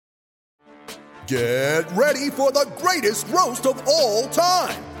Get ready for the greatest roast of all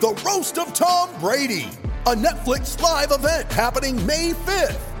time, the Roast of Tom Brady, a Netflix live event happening May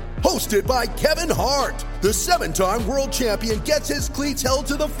 5th. Hosted by Kevin Hart, the 7-time world champion gets his cleats held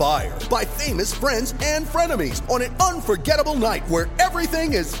to the fire by famous friends and frenemies on an unforgettable night where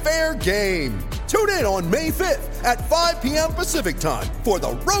everything is fair game. Tune in on May 5th at 5 p.m. Pacific time for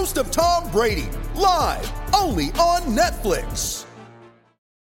the Roast of Tom Brady, live only on Netflix.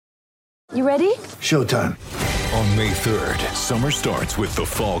 You ready? Showtime. On May 3rd, summer starts with The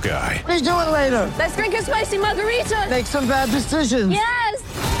Fall Guy. Let's do it later. Let's drink a spicy margarita. Make some bad decisions. Yes!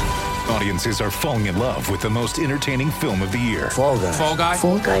 Audiences are falling in love with the most entertaining film of the year. Fall Guy. Fall Guy?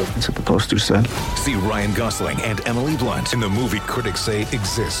 Fall guy. That's what the poster said. See Ryan Gosling and Emily Blunt in the movie critics say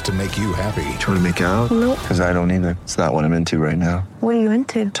exists to make you happy. Trying to make it out? Nope. Because I don't either. It's not what I'm into right now. What are you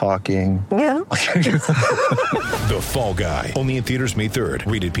into? Talking. Yeah. The Fall Guy. Only in theaters May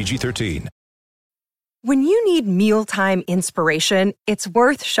 3rd. Rated PG-13. When you need mealtime inspiration, it's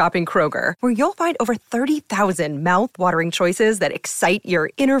worth shopping Kroger, where you'll find over 30,000 mouth-watering choices that excite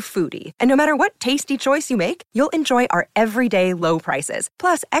your inner foodie. And no matter what tasty choice you make, you'll enjoy our everyday low prices,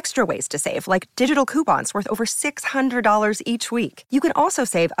 plus extra ways to save, like digital coupons worth over $600 each week. You can also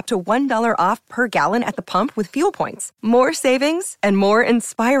save up to $1 off per gallon at the pump with fuel points. More savings and more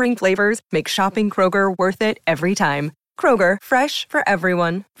inspiring flavors make shopping Kroger worth it every time. Kroger, fresh for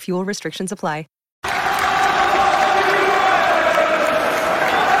everyone. Fuel restrictions apply.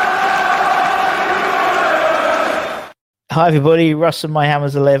 Hi everybody, Russ and My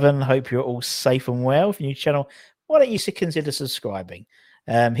Hammers 11. Hope you're all safe and well. If you're new channel, why don't you consider subscribing,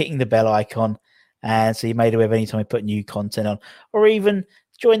 hitting the bell icon, and so you're made aware of any time we put new content on, or even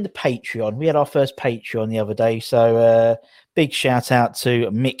join the Patreon. We had our first Patreon the other day, so big shout out to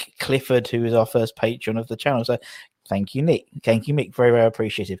Mick Clifford, who is our first patron of the channel. So thank you, Nick. Thank you, Mick. Very, very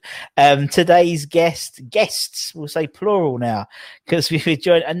appreciative. Today's guests, we'll say plural now, because we're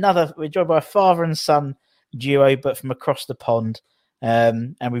joined by a father and son duo, but from across the pond,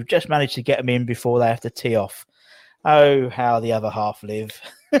 and we've just managed to get them in before they have to tee off. Oh, how the other half live.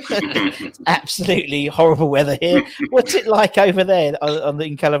 It's absolutely horrible weather here. What's it like over there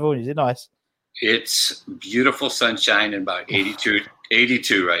in California? Is it nice? It's beautiful sunshine and about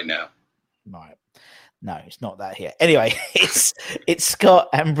 82 right now. Right. No, it's not that here. Anyway, it's Scott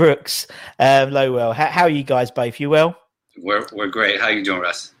and Brooks Lowell. How are you guys both? You well? We're great. How you doing,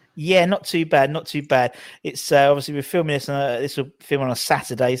 Russ? Yeah, not too bad. It's obviously we're filming this. This will film on a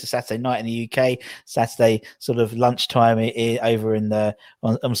Saturday. It's a Saturday night in the UK. Saturday sort of lunchtime over in the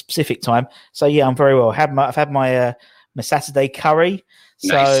on Pacific time. So yeah, I'm very well. I've had my Saturday curry.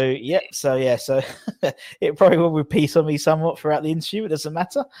 Nice. So it probably will repeat on me somewhat throughout the interview. It doesn't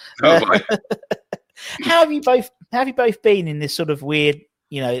matter. Oh boy. How have you both been in this sort of weird,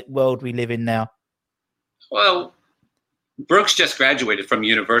 world we live in now? Well, Brooks just graduated from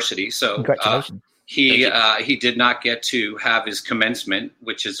university, so congratulations. He did not get to have his commencement,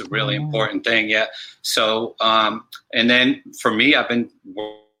 which is a really important thing. Yeah. So and then for me, I've been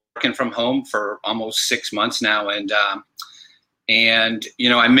working from home for almost 6 months now, and I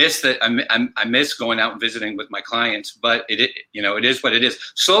miss that. I miss going out and visiting with my clients, but it is what it is.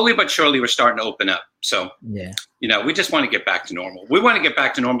 Slowly but surely, we're starting to open up. So yeah, we just want to get back to normal. We want to get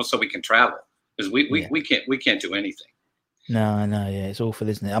back to normal so we can travel, because we can't do anything. No, yeah, it's awful,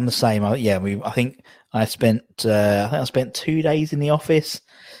 isn't it? I'm the same. I think I spent 2 days in the office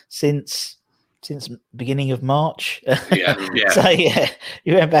since beginning of March. Yeah. So yeah,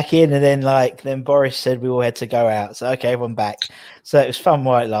 you went back in, and then Boris said we all had to go out. So okay, everyone back. So it was fun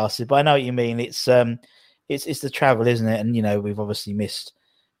while it lasted. But I know what you mean. It's the travel, isn't it? And we've obviously missed.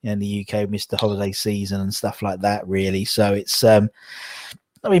 In the UK, missed the holiday season and stuff like that. Really, so it's not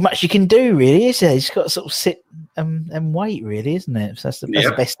really much you can do, really, is it? You just got to sort of sit and wait, really, isn't it? So that's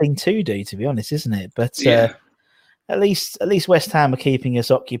the best thing to do, to be honest, isn't it? But at least West Ham are keeping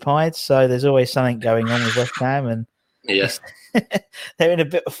us occupied, so there's always something going on with West Ham, and they're in a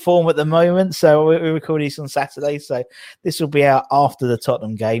bit of form at the moment. So we're recording this on Saturday, so this will be out after the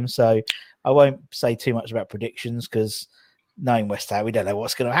Tottenham game. So I won't say too much about predictions, because knowing West Ham, we don't know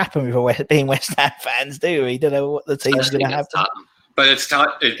what's going to happen with being West Ham fans, do we? Don't know what the team's going to happen. But it's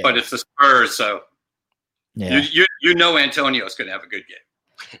the Spurs, so you know Antonio's going to have a good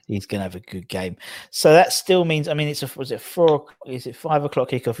game. He's going to have a good game. So that still means, it's is it 5 o'clock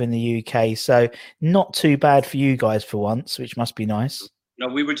kickoff in the UK? So not too bad for you guys for once, which must be nice. No,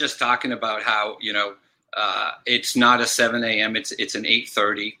 we were just talking about how it's not a 7 a.m. It's an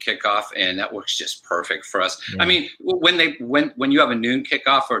 8:30 kickoff, and that works just perfect for us. Yeah. When you have a noon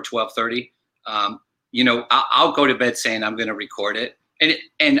kickoff or 12:30. I'll go to bed saying I'm going to record it,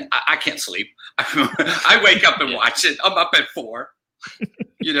 and I can't sleep. I wake up and watch it. I'm up at 4.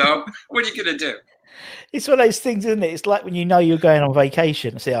 You know, what are you going to do? It's one of those things, isn't it? It's like when you know you're going on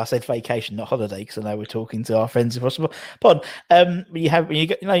vacation. See, I said vacation, not holiday, because I know we're talking to our friends if possible. But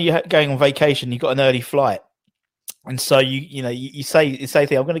you're going on vacation, you've got an early flight, and so you say I'm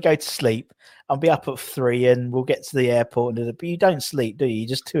going to go to sleep. I'll be up at 3 and we'll get to the airport. But you don't sleep, do you? You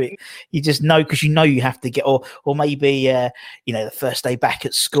just do it. You just know, because you have to get, or maybe the first day back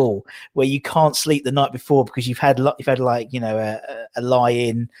at school where you can't sleep the night before because you've had a lie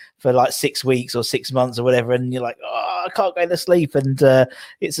in for like 6 weeks or 6 months or whatever, and you're like, oh, I can't go to sleep. And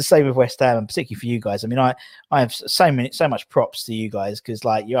it's the same with West Ham, and particularly for you guys. I mean, I have so much props to you guys, because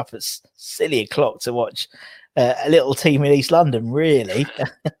like you're up at silly o'clock to watch a little team in East London, really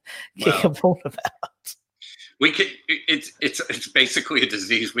kick a ball about. We can. It's basically a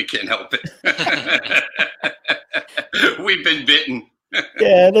disease. We can't help it. We've been bitten.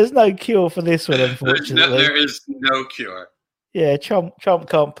 Yeah, there's no cure for this one, unfortunately. There is no cure. Yeah, Trump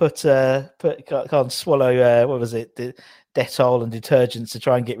can't swallow what was it, Dettol and detergents to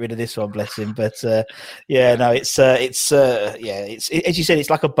try and get rid of this one, bless him. But it's as you said, it's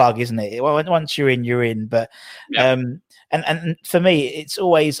like a bug, isn't it? Well, once you're in. But and for me, it's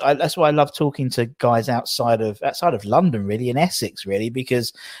always that's why I love talking to guys outside of London, really, in Essex, really,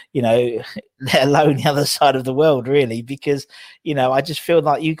 because let alone the other side of the world, really, because I just feel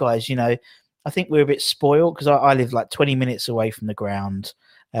like you guys, I think we're a bit spoiled because I live like 20 minutes away from the ground.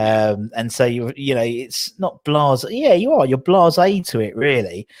 And so it's not blasé. Yeah, you are. You're blasé to it,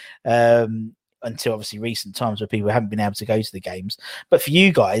 really. Until obviously recent times where people haven't been able to go to the games. But for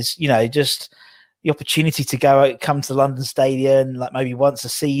you guys, just the opportunity to come to the London Stadium, like maybe once a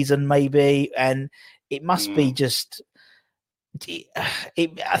season, maybe, and it must be just.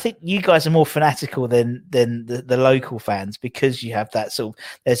 I think you guys are more fanatical than the local fans, because you have that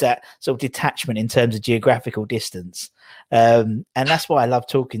there's that sort of detachment in terms of geographical distance, and that's why I love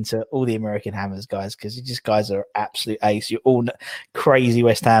talking to all the American Hammers guys, because you just guys are absolute ace. You're all crazy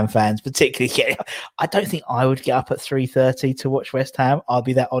West Ham fans, particularly. I don't think I would get up at 3:30 to watch West Ham. I'll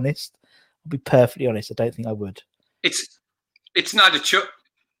be that honest. I'll be perfectly honest. I don't think I would. It's not a choice.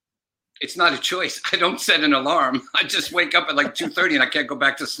 It's not a choice. I don't set an alarm. I just wake up at like 2:30 and I can't go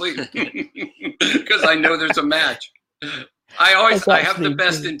back to sleep because I know there's a match. I have the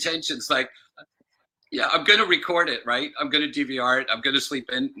best intentions. Like, yeah, I'm going to record it, right? I'm going to DVR it. I'm going to sleep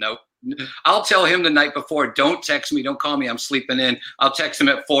in. Nope. I'll tell him the night before, don't text me. Don't call me. I'm sleeping in. I'll text him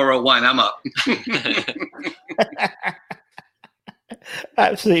at 4:01. I'm up.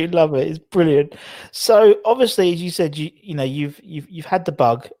 Absolutely love it. It's brilliant. So obviously, as you said, you've had the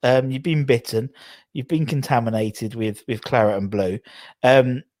bug. You've been bitten. You've been contaminated with claret and blue.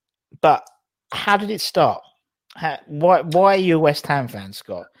 But how did it start? Why are you a West Ham fan,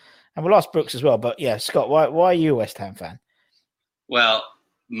 Scott? And we'll ask Brooks as well. But yeah, Scott, why are you a West Ham fan? Well,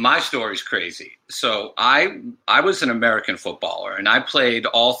 my story's crazy. So I was an American footballer, and I played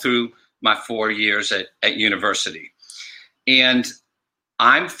all through my 4 years at university. And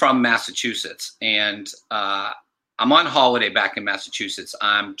I'm from Massachusetts, and I'm on holiday back in Massachusetts.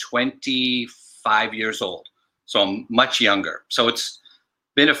 I'm 25 years old, so I'm much younger. So it's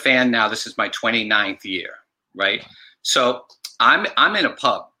been a fan now. This is my 29th year, right? So I'm in a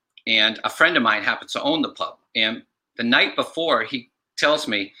pub, and a friend of mine happens to own the pub. And the night before, he tells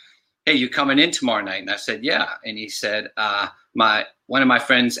me, "Hey, you coming in tomorrow night?" And I said, "Yeah." And he said, one of my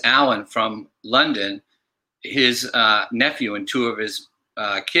friends, Alan from London, his nephew and two of his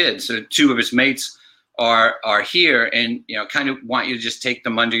kids, so two of his mates are here, and kind of want you to just take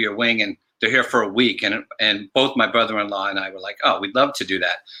them under your wing, and they're here for a week. And both my brother-in-law and I were like, "Oh, we'd love to do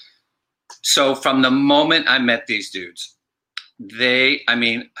that." So from the moment I met these dudes, they're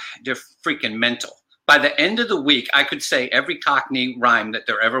freaking mental. By the end of the week, I could say every Cockney rhyme that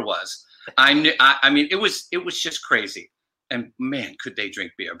there ever was. It was just crazy. And man, could they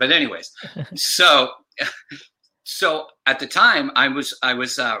drink beer? But anyways, so at the time I was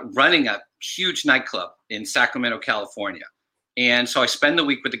running a huge nightclub in Sacramento, California. And so I spend the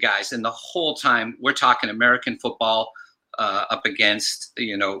week with the guys, and the whole time we're talking American football up against,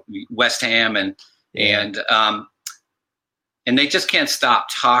 West Ham and they just can't stop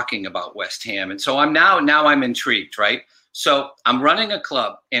talking about West Ham. And so I'm intrigued, right? So I'm running a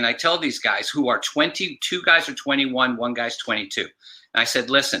club, and I tell these guys who are 20, two guys are 21, one guy's 22. And I said,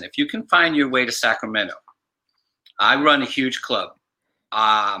 "Listen, if you can find your way to Sacramento, I run a huge club.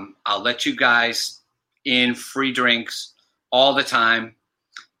 I'll let you guys in, free drinks all the time,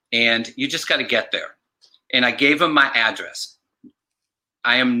 and you just got to get there." And I gave them my address.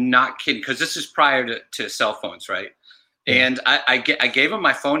 I am not kidding, because this is prior to cell phones, right? And I gave him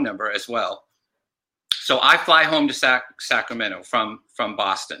my phone number as well. So I fly home to Sacramento from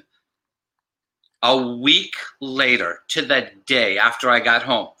Boston. A week later, to the day after I got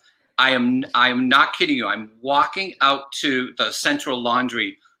home, I am not kidding you. I'm walking out to the central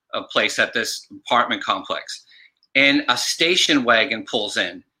laundry place at this apartment complex, and a station wagon pulls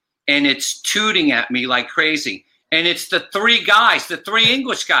in, and it's tooting at me like crazy. And it's the three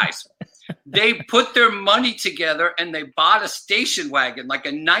English guys. They put their money together and they bought a station wagon, like a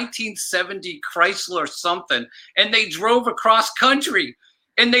 1970 Chrysler or something, and they drove across country,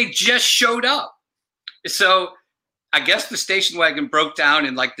 and they just showed up. So I guess the station wagon broke down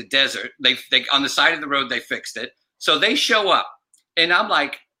in like the desert. They on the side of the road, they fixed it. So they show up, and I'm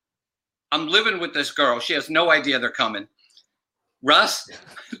like, I'm living with this girl. She has no idea they're coming. Russ,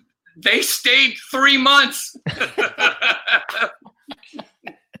 they stayed 3 months.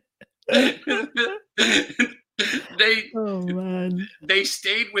 They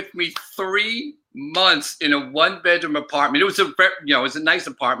stayed with me 3 months in a 1-bedroom apartment. It was a nice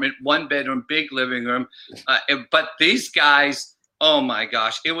apartment, 1-bedroom, big living room. But these guys, oh my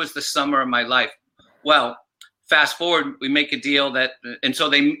gosh, it was the summer of my life. Well, fast forward, we make a deal and so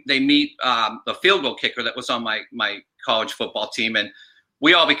they meet the field goal kicker that was on my college football team, and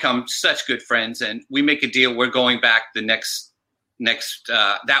we all become such good friends. And we make a deal. We're going back the next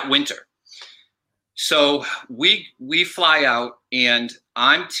that winter. So we fly out, and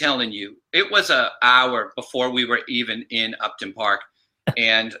I'm telling you, it was an hour before we were even in Upton Park,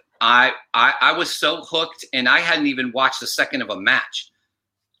 and I was so hooked, and I hadn't even watched a second of a match.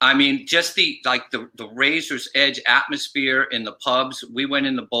 I mean, just the Razor's Edge atmosphere in the pubs. We went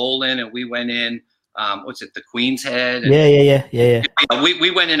in the Bowlin, and we went in the Queen's Head. And, yeah.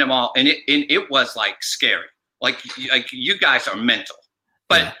 We went in them all, and it was like scary. Like you guys are mental,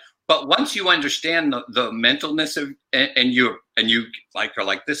 but once you understand the mentalness of and you are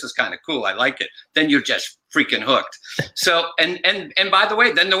like, this is kind of cool, I like it, then you're just freaking hooked. So and by the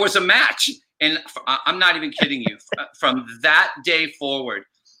way, then there was a match, and I'm not even kidding you. From that day forward,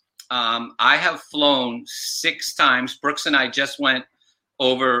 I have flown 6 times. Brooks and I just went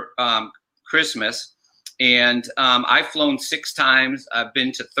over Christmas, and I've flown 6 times. I've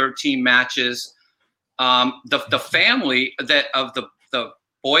been to 13 matches. The family of the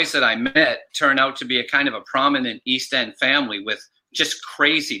boys that I met turned out to be a kind of a prominent East End family with just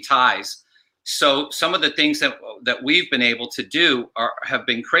crazy ties. So some of the things that we've been able to do have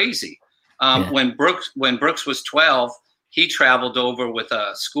been crazy. When Brooks was 12, he traveled over with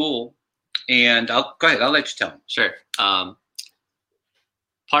a school, and go ahead. I'll let you tell him. Sure.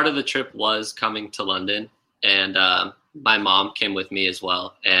 Part of the trip was coming to London, and my mom came with me as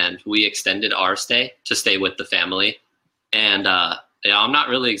well, and we extended our stay to stay with the family. And I'm not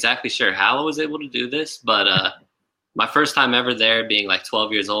really exactly sure how I was able to do this, but my first time ever there, being like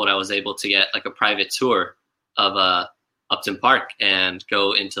 12 years old, I was able to get like a private tour of Upton Park and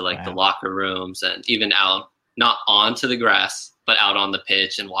go into like the locker rooms, and even out, not onto the grass, but out on the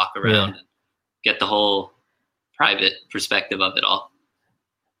pitch and walk around and get the whole private perspective of it all.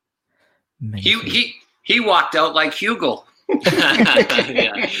 He walked out like Hugel.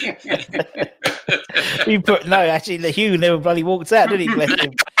 Hugh never bloody walked out, did he? Bless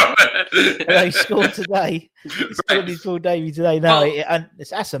him. He scored today. He scored his full debut today.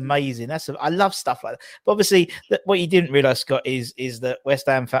 That's amazing. I love stuff like that. But obviously, what you didn't realise, Scott, is that West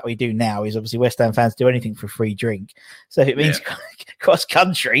Ham we do now is obviously West Ham fans do anything for a free drink. So it means cross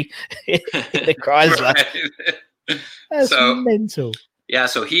country the Chrysler. Right. That's mental. Yeah,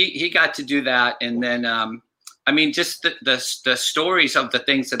 so he got to do that, and then just the stories of the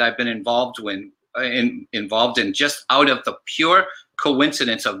things that I've been involved in, just out of the pure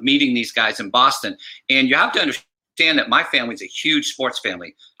coincidence of meeting these guys in Boston. And you have to understand that my family's a huge sports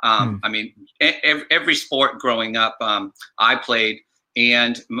family. Every sport growing up, I played,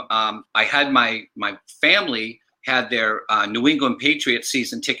 and I had my family had their New England Patriots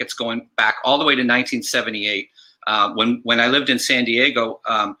season tickets going back all the way to 1978. When I lived in San Diego,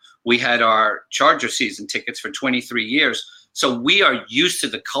 we had our Charger season tickets for 23 years. So we are used to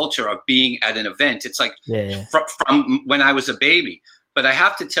the culture of being at an event. It's like from when I was a baby. But I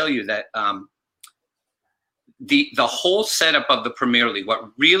have to tell you that the whole setup of the Premier League, what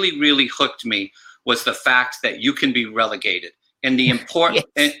really, really hooked me was the fact that you can be relegated, and the important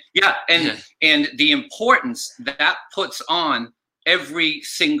and the importance that puts on every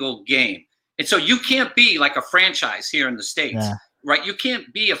single game. And so you can't be like a franchise here in the States, right? You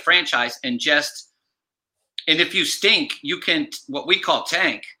can't be a franchise and if you stink, you can, what we call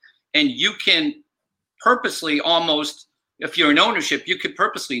tank, and you can purposely almost, if you're in ownership, you could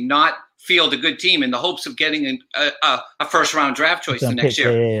purposely not field a good team in the hopes of getting a first round draft choice the next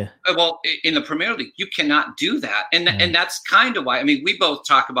year. Yeah. Well, in the Premier League, you cannot do that. And that's kind of why, I mean, we both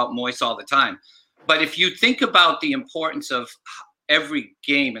talk about Moyes all the time. But if you think about the importance of every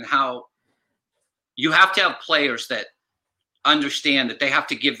game and how you have to have players that understand that they have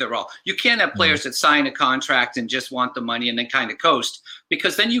to give their all. You can't have players that sign a contract and just want the money and then kind of coast,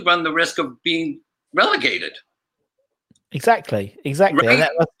 because then you run the risk of being relegated. Exactly. Right? And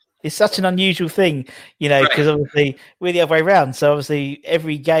it's such an unusual thing, because obviously we're the other way around. So obviously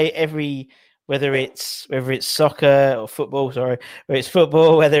every game, whether it's soccer or football, whether it's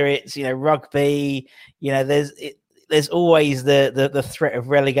football, whether it's rugby, there's always the threat of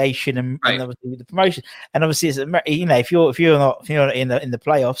relegation and obviously the promotion. And obviously, if you're not in the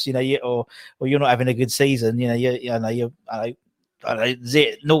playoffs, or you're not having a good season, you're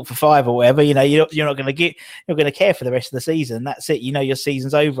 0 for 5 or whatever, you're not going to care for the rest of the season. That's it. Your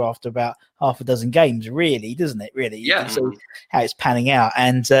season's over after about half a dozen games, really, doesn't it? Really, yeah. You can see how it's panning out,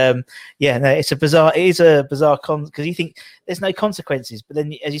 and it is a bizarre because you think there's no consequences, but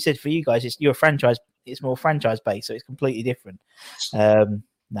then, as you said, for you guys, you're a franchise. It's more franchise based, so it's completely different. No,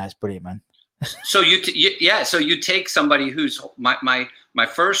 it's brilliant, man. So you take somebody who's my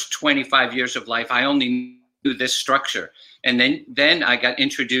first 25 years of life, I only knew this structure. And then I got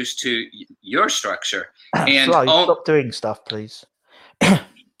introduced to your structure. And stop doing stuff, please.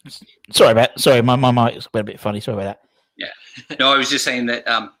 Sorry, my mic's a bit funny. Sorry about that. Yeah. No, I was just saying that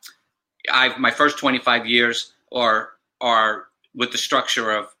my first 25 years are with the structure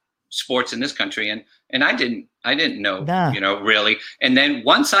of sports in this country, and I didn't know, really. And then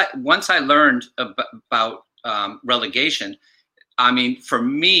once I learned about relegation, I mean, for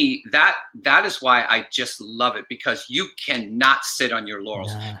me, that is why I just love it, because you cannot sit on your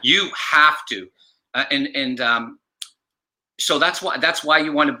laurels. Nah. You have to, so that's why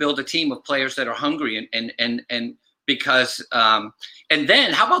you want to build a team of players that are hungry and because and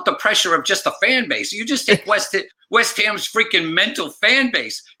then how about the pressure of just the fan base? You just take West Ham's freaking mental fan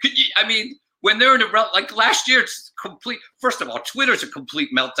base. I mean, when they're in like last year, it's complete. First of all, Twitter's a complete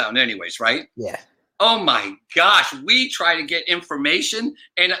meltdown, anyways, right? Yeah. Oh my gosh, we try to get information,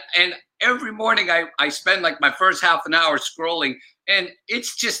 and every morning I spend like my first half an hour scrolling, and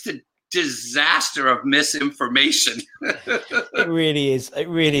it's just a disaster of misinformation. It really is.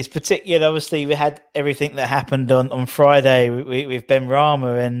 Particularly, obviously, we had everything that happened on Friday with Ben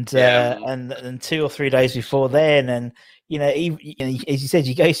Rama, and 2 or 3 days before then, and as you said,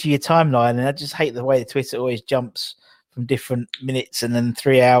 you go through your timeline, and I just hate the way the Twitter always jumps from different minutes and then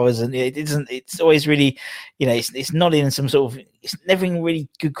 3 hours, and it's always really, it's not in some sort of, it's never in really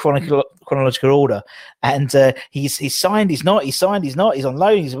good chronological order. And he's signed, he's not, he's signed, he's not, he's on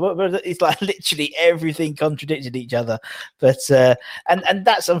loan, it's like literally everything contradicted each other. But and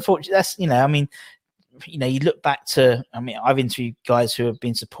that's unfortunate. That's you look back to, I've interviewed guys who have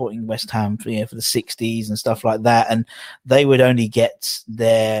been supporting West Ham for the 60s and stuff like that, and they would only get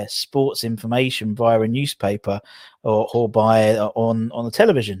their sports information via a newspaper or by on the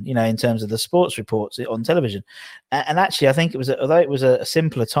television, in terms of the sports reports on television. And actually, I think although it was a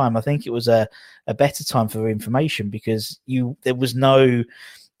simpler time, I think it was a better time for information, because there was no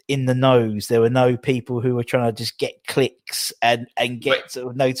in the nose. There were no people who were trying to just get clicks and get sort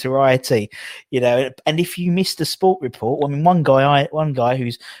of notoriety, and if you missed a sport report, one guy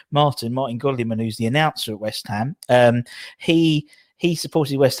who's Martin Godliman, who's the announcer at West Ham, he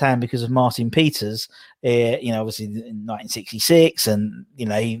supported West Ham because of Martin Peters, obviously in 1966, and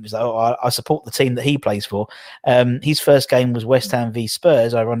he was like, I support the team that he plays for. His first game was West Ham v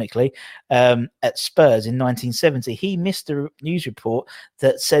Spurs, ironically, at Spurs in 1970. He missed a news report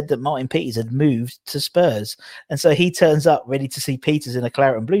that said that Martin Peters had moved to Spurs, and so he turns up ready to see Peters in a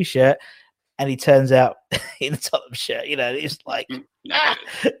claret and blue shirt, and he turns out in a Tottenham shirt. It's like,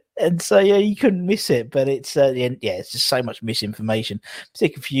 and so you couldn't miss it. But it's it's just so much misinformation,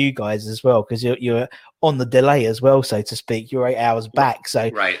 particularly for you guys as well, because you're on the delay as well, so to speak. You're 8 hours back, so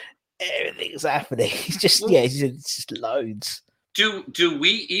everything's happening. It's just it's just loads. Do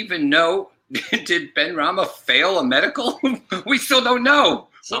we even know? Did Ben Rama fail a medical? We still don't know,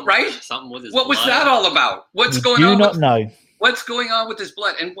 right? Something with his what blood. Was that all about? What's going on? Do not know. What's going on with his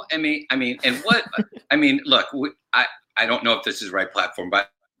blood? And look, I don't know if this is the right platform, but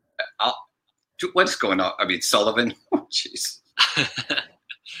what's going on? Sullivan. Oh, jeez.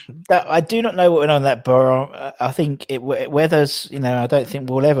 I do not know what went on that bar. I think whether's, I don't think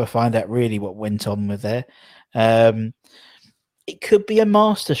we'll ever find out really what went on with there. It could be a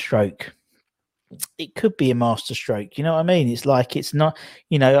masterstroke. It could be a masterstroke. You know what I mean? It's like, it's not,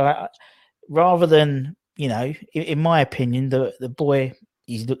 rather than, in my opinion, the boy,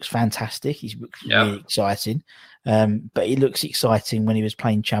 he looks fantastic. He looks really exciting. But he looks exciting when he was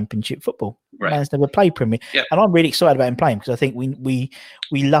playing Championship football. Right. Man's never played Premier, and I'm really excited about him playing because I think we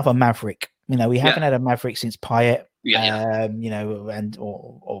love a Maverick. You know, we haven't had a Maverick since Payet. You know, and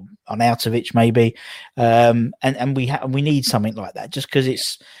or Arnautovic maybe, and we need something like that just because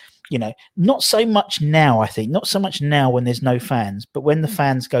it's, you know, not so much now. I think not so much now when there's no fans, but when the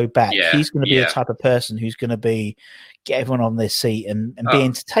fans go back, he's going to be the type of person who's going to get everyone on their seat and be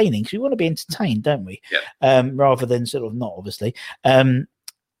entertaining, because we want to be entertained, don't we? Rather than sort of not, obviously.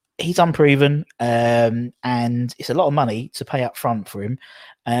 He's unproven, and it's a lot of money to pay up front for him.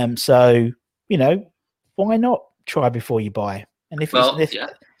 So, you know, why not try before you buy? And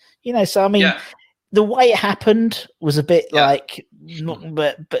you know, so I mean, the way it happened was a bit like, not,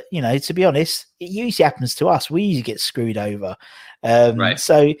 but you know, to be honest, it usually happens to us. We usually get screwed over.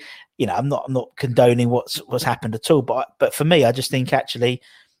 So, you know, I'm not condoning what's happened at all. But for me, I just think actually,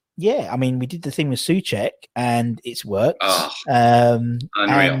 I mean, we did the thing with Souček and it's worked. Unreal.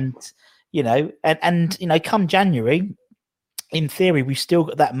 And you know, and you know, come January, in theory, we've still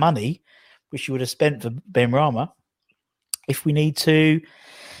got that money which you would have spent for Benrahma if we need to,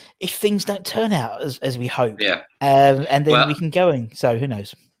 if things don't turn out as we hope. And then we can go in. So who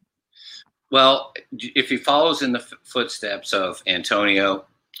knows? Well, if he follows in the footsteps of Antonio,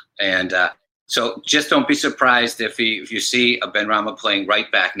 and so just don't be surprised if you see a Benrahma playing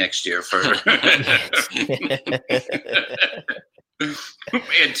right back next year for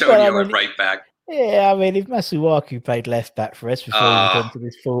Antonio at right back. Yeah, I mean, if Masuaku played left back for us before we got to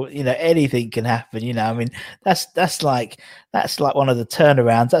this full, you know, anything can happen. You know, I mean, that's like one of the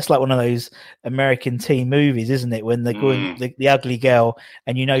turnarounds. That's like one of those American teen movies, isn't it? When they're going the ugly girl,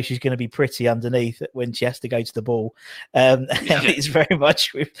 and you know she's going to be pretty underneath when she has to go to the ball. And it's very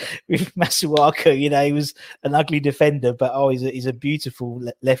much with Masuaku. You know, he was an ugly defender, but he's a beautiful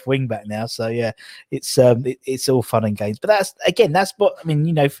left wing back now. So yeah, it's all fun and games. But that's what I mean.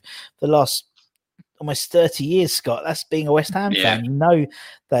 You know, for the last almost 30 years, Scott, that's being a West Ham fan. You know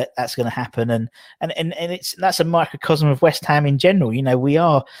that's going to happen, and that's a microcosm of West Ham in general. You know, we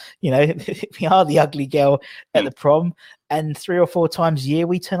are the ugly girl at the prom, and 3 or 4 times a year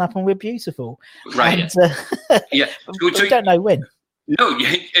we turn up and we're beautiful, right? And, we don't know when. No,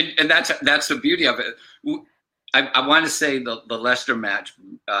 and that's the beauty of it. I want to say the Leicester match,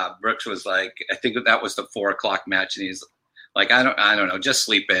 Brooks was like, I think that was the 4:00 match, and he's like, I don't know, just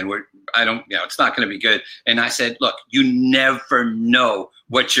sleep in. It's not going to be good. And I said, look, you never know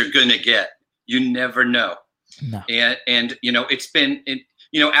what you're going to get. You never know. No. And you know, it's been,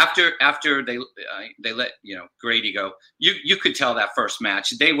 you know, after they let, you know, Grady go, you could tell that first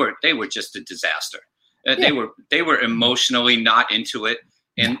match they were just a disaster. They were emotionally not into it.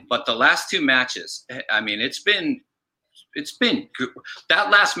 But the last 2 matches, I mean, it's been good.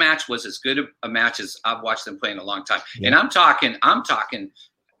 That last match was as good a match as I've watched them play in a long time. And I'm talking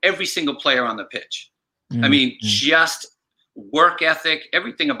every single player on the pitch. I mean, just work ethic,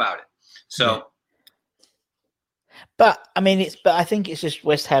 everything about it. So, but I mean, I think it's just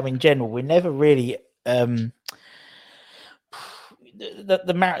West Ham in general. We never really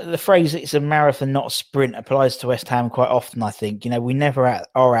the phrase "it's a marathon, not a sprint" applies to West Ham quite often. I think, you know, we never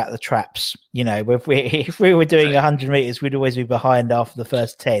are at the traps. You know, if we were doing 100 meters, we'd always be behind after the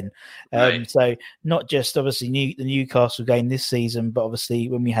first 10. So not just obviously the Newcastle game this season, but obviously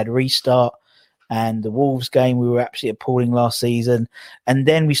when we had restart and the Wolves game, we were absolutely appalling last season. And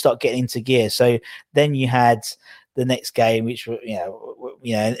then we start getting into gear. So then you had the next game, which, you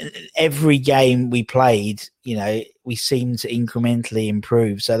know, every game we played, you know, we seemed to incrementally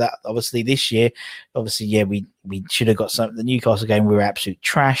improve. So that obviously this year, we should have got some. The Newcastle game, we were absolute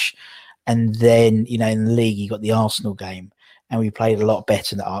trash. And then, you know, in the league, you got the Arsenal game and we played a lot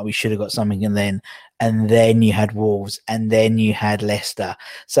better than that. We should have got something. And then you had Wolves, and then you had Leicester.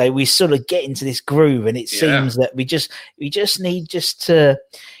 So we sort of get into this groove, and it seems that we just need to,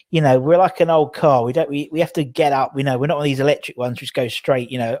 you know, we're like an old car. We have to get up. You know, we're not one of these electric ones which go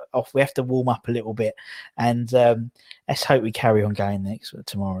straight, you know, off. We have to warm up a little bit, and let's hope we carry on going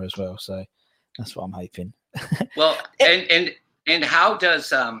tomorrow as well. So that's what I'm hoping. Well, and how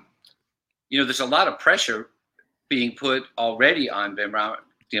does you know, there's a lot of pressure being put already on Benrahma.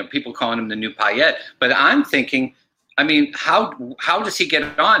 You know, people calling him the new Payet, but I'm thinking, I mean, how does he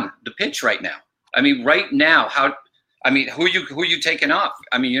get on the pitch right now? I mean, right now, who are you taking off?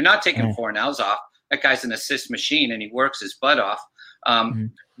 I mean, you're not taking Fornals off. That guy's an assist machine, and he works his butt off.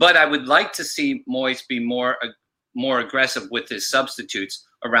 But I would like to see Moyes be more aggressive with his substitutes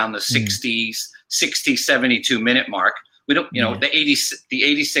around the 60, 72 minute mark. We don't, you know, the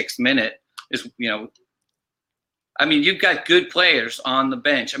 86th minute is, you know, I mean, you've got good players on the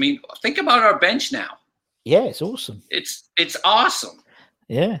bench. I mean, think about our bench now. Yeah, it's awesome. It's awesome.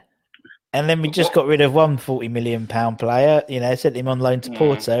 Yeah. And then we just got rid of one £40 million player, sent him on loan to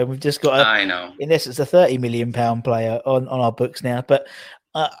Porto. And we've just got, I know. in essence, a £30 million player on our books now. But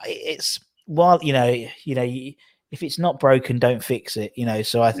it's, while, if it's not broken, don't fix it,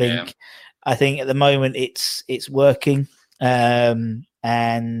 So I think at the moment it's working.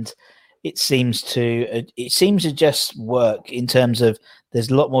 And it seems to just work in terms of there's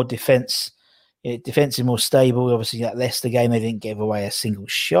a lot more defense. Defense is more stable. Obviously, that Leicester game, they didn't give away a single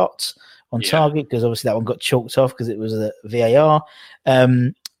shot on target because obviously that one got chalked off because it was a VAR.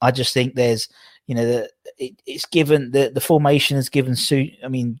 I just think there's, it's given the formation has given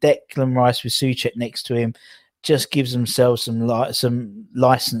Declan Rice with Souček next to him just gives themselves some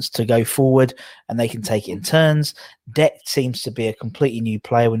license to go forward and they can take it in turns. Dec seems to be a completely new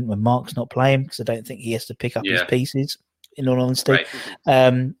player when Mark's not playing because I don't think he has to pick up his pieces. In all honesty, right.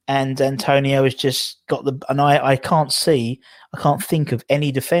 And Antonio has just got I can't think of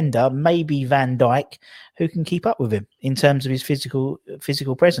any defender, maybe Van Dijk, who can keep up with him in terms of his physical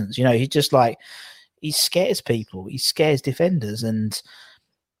presence. He's just he scares people, he scares defenders, and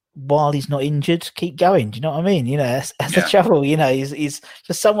while he's not injured, keep going. Do you know what I mean? That's the trouble. He's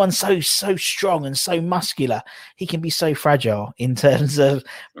for someone so strong and so muscular, he can be so fragile in terms of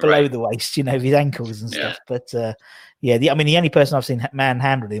below the waist. With his ankles and stuff. But the only person I've seen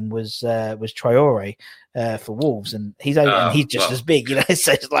manhandle him was Traore for Wolves, and he's just as big.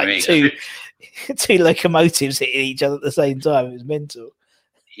 So it's like two locomotives hitting each other at the same time. It was mental.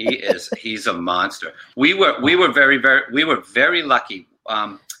 He's a monster. We were very lucky.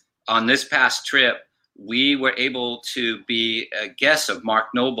 On this past trip, we were able to be a guest of Mark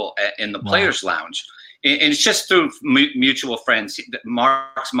Noble in the Players' Lounge. And it's just through mutual friends.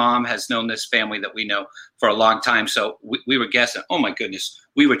 Mark's mom has known this family that we know for a long time. So we were guests. And, oh, my goodness,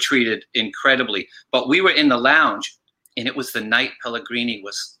 we were treated incredibly. But we were in the lounge, and it was the night Pellegrini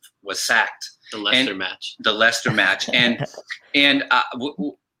was sacked. The Leicester match. The Leicester match. And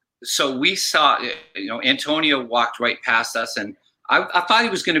so we saw, Antonio walked right past us, and I thought he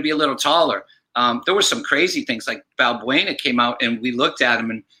was going to be a little taller. There were some crazy things, like Balbuena came out, and we looked at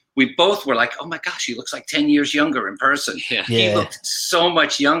him, and we both were like, oh, my gosh, he looks like 10 years younger in person. Yeah. He looked so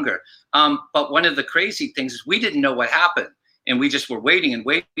much younger. But one of the crazy things is we didn't know what happened, and we just were waiting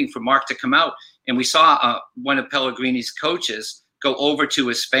for Mark to come out. And we saw one of Pellegrini's coaches go over to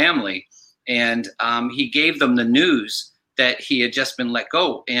his family, and he gave them the news that he had just been let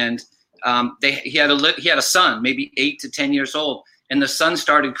go. And he had a son, maybe 8 to 10 years old. And the son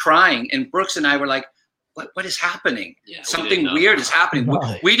started crying, and Brooks and I were like, "What is happening? Something weird is happening."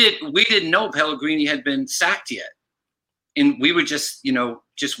 No. We didn't know Pellegrini had been sacked yet, and we were just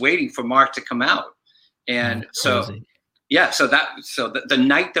waiting for Mark to come out. And so the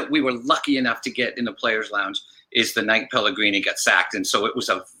night that we were lucky enough to get in the Players' Lounge is the night Pellegrini got sacked, and so it was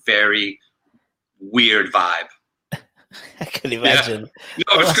a very weird vibe. I can imagine. Yeah.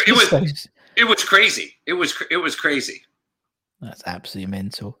 No, it was crazy. It was crazy. That's absolutely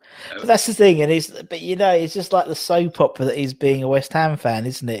mental. But that's the thing, and it's just like the soap opera that is being a West Ham fan,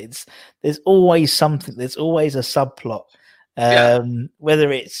 isn't it? There's always something. There's always a subplot.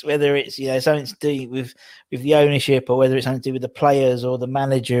 Whether it's something to do with the ownership, or whether it's something to do with the players or the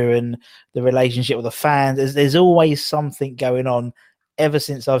manager and the relationship with the fans. There's always something going on. Ever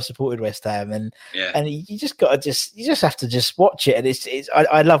since I've supported West Ham, and you just got to you just have to watch it, and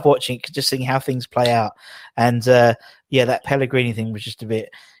I love watching it, just seeing how things play out, and that Pellegrini thing was just a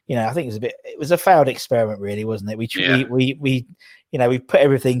bit, I think it was a failed experiment, really, wasn't it? We put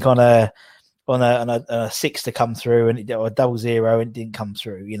everything on a 6 to come through, and or a 00, and it didn't come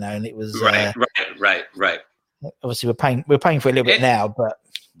through, and it was right. Obviously, we're paying for it a little bit now, but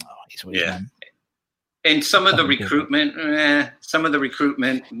it's weird, man. And some of the recruitment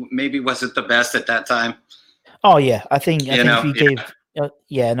maybe wasn't the best at that time. Oh yeah, I think I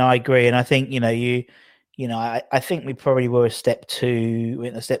agree, and I think I think we probably went a step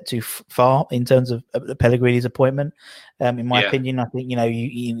too far in terms of Pellegrini's appointment. In my opinion, I think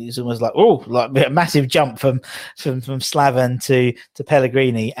it's almost like a massive jump from Slaven to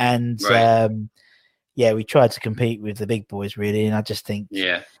Pellegrini, and we tried to compete with the big boys, really, and I just think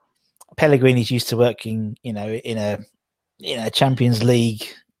Pellegrini's used to working, in a Champions League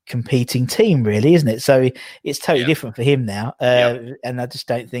competing team, really, isn't it? So it's totally different for him now, and I just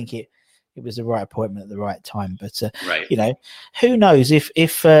don't think it was the right appointment at the right time. But who knows if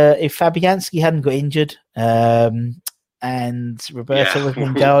Fabianski hadn't got injured and Roberto was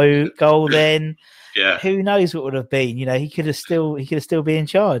in goal, then Yeah. who knows what would have been? He could have still been in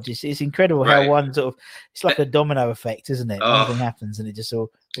charge. It's incredible how one sort of, it's like a domino effect, isn't it? One thing happens and it just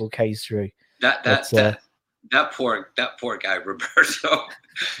all goes through. That poor guy Roberto.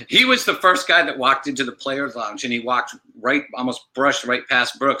 He was the first guy that walked into the players' lounge, and he walked almost brushed right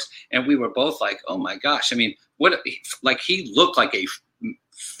past Brooks, and we were both like, "Oh my gosh!" I mean, he looked like a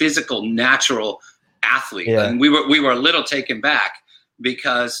physical, natural athlete, and we were a little taken back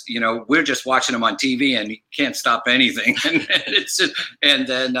because we're just watching him on TV and he can't stop anything, and it's just, and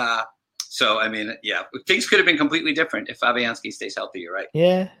then. So, I mean, things could have been completely different if Fabianski stays healthy. You're right.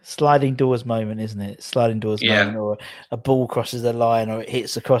 Yeah, sliding doors moment, isn't it? Sliding doors moment, or a ball crosses the line, or it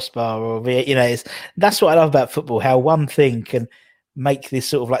hits the crossbar, or that's what I love about football. How one thing can make this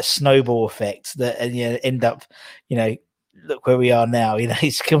sort of like snowball effect that, and end up, look where we are now.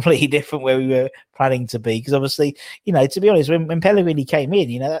 It's completely different where we were planning to be. Because obviously, to be honest, when Pellegrini came in,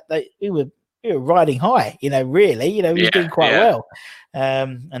 we were riding high. Really, we were doing quite well,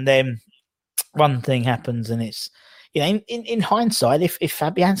 and then. One thing happens, and it's in hindsight, if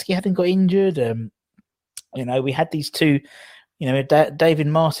Fabianski hadn't got injured, we had these two, David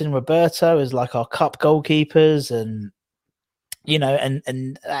Martin and Roberto as like our cup goalkeepers, and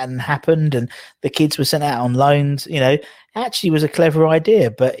and happened, and the kids were sent out on loans. Actually was a clever idea,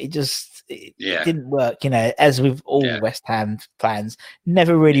 but it didn't work. As with all West Ham plans,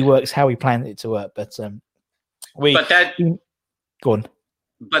 never really works how we planned it to work. But go on.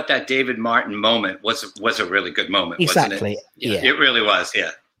 But that David Martin moment was a really good moment, exactly. Wasn't it? Yeah, it really was. Yeah,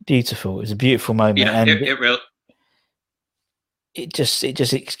 beautiful. It was a beautiful moment, and it really. It just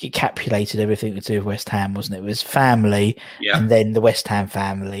encapsulated everything to do with West Ham, wasn't it? It was family, and then the West Ham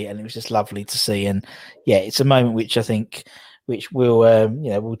family, and it was just lovely to see. And it's a moment which I think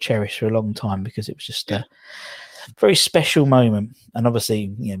we'll cherish for a long time, because it was just a very special moment. And obviously,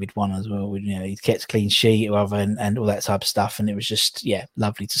 we'd won as well. He kept a clean sheet or other, and all that type of stuff. And it was just,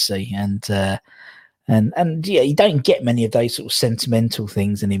 lovely to see. And you don't get many of those sort of sentimental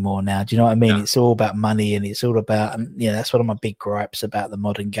things anymore now. Do you know what I mean? No. It's all about money, and it's all about, that's one of my big gripes about the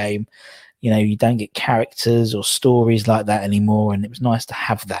modern game. You don't get characters or stories like that anymore. And it was nice to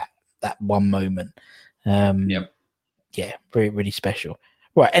have that one moment. Very, really special.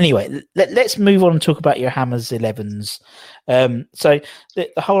 Right. Anyway, let's move on and talk about your Hammers 11s. So the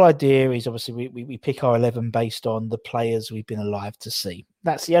whole idea is obviously we pick our 11 based on the players we've been alive to see.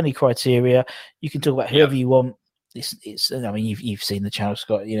 That's the only criteria. You can talk about whoever you want. It's. I mean, you've seen the channel,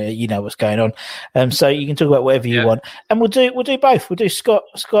 Scott. You know what's going on. So you can talk about whatever you want, and we'll do both. We'll do Scott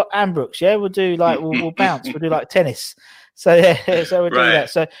and Brooks. Yeah, we'll do we'll bounce. We'll do like tennis. So we'll do that.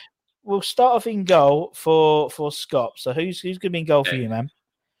 So we'll start off in goal for Scott. So who's going to be in goal for you, man?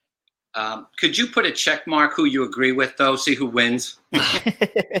 Could you put a check mark who you agree with, though? See who wins.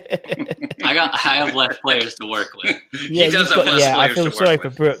 I have less players to work with. Yeah, he does have less players I feel sorry for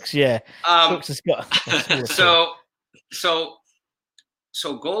Brooks. Yeah, Brooks has got.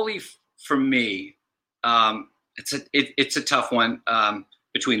 So goalie for me, it's a tough one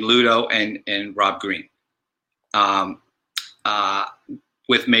between Ludo and Rob Green,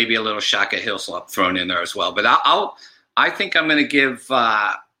 with maybe a little Shaka Hislop thrown in there as well. But I think I'm going to give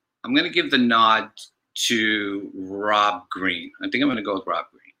the nod to Rob Green. I think I'm going to go with Rob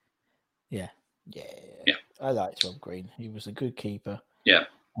Green. Yeah. I liked Rob Green. He was a good keeper. Yeah.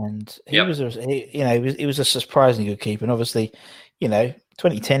 And he was a surprisingly good keeper. And obviously,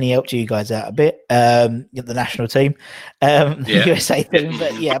 2010 he helped you guys out a bit. The national team, the USA team.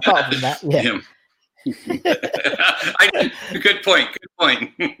 But apart from that, Good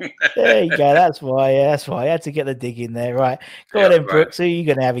point. There you go. That's why I had to get the dig in there. Right. Go on then, Brooks. Who are you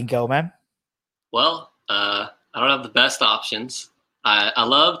going to have in goal, man? Well, I don't have the best options. I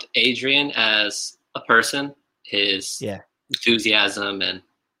loved Adrian as a person, his enthusiasm and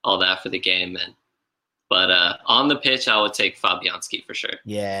all that for the game. But on the pitch, I would take Fabianski for sure.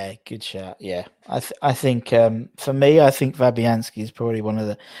 Yeah, good shot. Yeah, I think for me, I think Fabianski is probably one of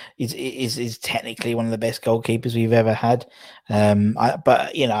the is technically one of the best goalkeepers we've ever had.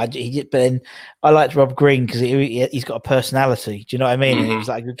 But then I liked Rob Green because he's got a personality. Do you know what I mean? Mm-hmm. And he was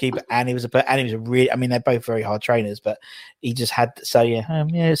like a good keeper, and he was a really. I mean, they're both very hard trainers, but he just had it's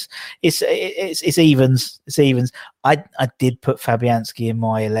evens. It's evens. I did put Fabianski in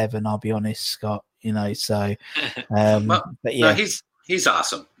my 11. I'll be honest, Scott. But no, he's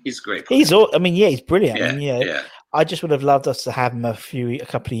awesome. He's great. He's brilliant. I just would have loved us to have him a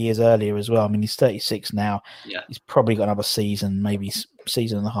couple of years earlier as well. I mean, he's 36 now. Yeah, he's probably got another season, maybe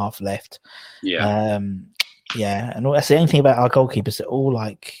season and a half left. Yeah, and that's the only thing about our goalkeepers. They're all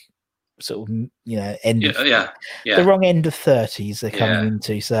like sort of end of the wrong end of 30s they're coming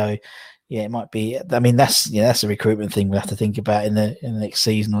into. So yeah, it might be. I mean, that's a recruitment thing we have to think about in the next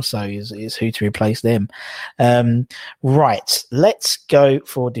season or so. Is who to replace them. Right, let's go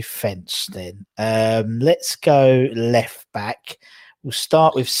for defence then. Let's go left back. We'll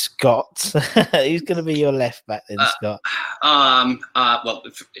start with Scott. Who's going to be your left back then, Scott? Well,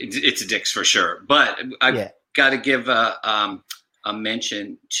 it's Dix for sure, but I've got to give a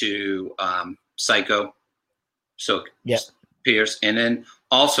mention to Psycho. So Pierce, and then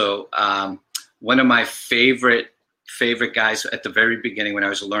also one of my favorite guys at the very beginning when I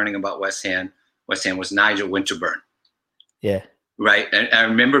was learning about West Ham was Nigel Winterburn. Yeah. Right. And I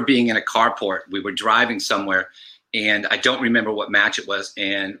remember being in a carport. We were driving somewhere, and I don't remember what match it was.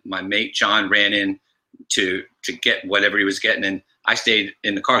 And my mate John ran in to get whatever he was getting, and I stayed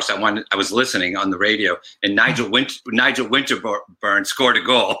in the car because I was listening on the radio, and Nigel Winterburn scored a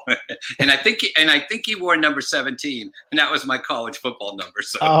goal, and I think he wore number 17, and that was my college football number.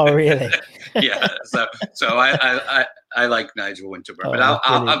 So, oh really? Yeah. So I like Nigel Winterburn, but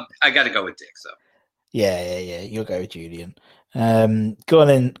I got to go with Dick. So yeah. You'll go with Julian. Go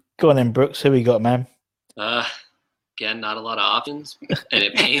on then, Brooks. Who we got, man? Again, not a lot of options, and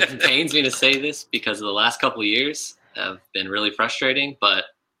it pains me to say this because of the last couple of years have been really frustrating, but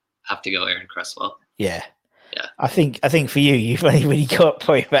I have to go Aaron Cresswell. Yeah. I think for you've only really got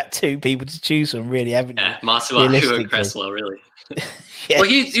probably about two people to choose from, really, haven't you? Masuaku and Cresswell, really. Well,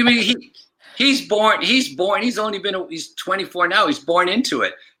 he's born. He's 24 now. He's born into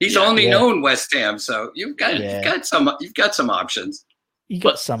it. He's only known West Ham, so you've got some options. You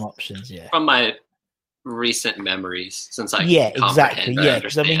got some options, yeah. From my recent memories, since I exactly,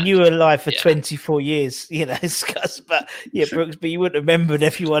 because I mean, you were alive for 24 years, Scott, but Brooks, but you wouldn't have remembered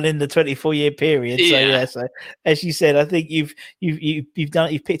everyone in the 24-year period. So as you said, I think you've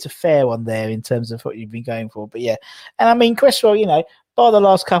picked a fair one there in terms of what you've been going for. But and I mean, Cresswell, by the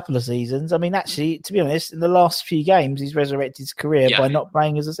last couple of seasons, I mean, actually, to be honest, in the last few games, he's resurrected his career by not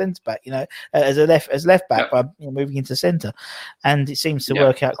playing as a centre back, as left back by moving into centre, and it seems to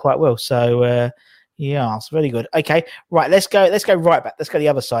work out quite well. So. Yeah, it's very good. Okay, right. Let's go right back. Let's go the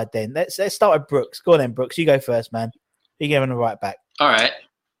other side then. Let's start with Brooks. Go on then, Brooks. You go first, man. You go on the right back. All right.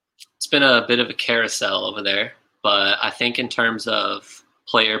 It's been a bit of a carousel over there, but I think in terms of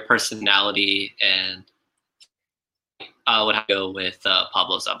player personality, and I would have to go with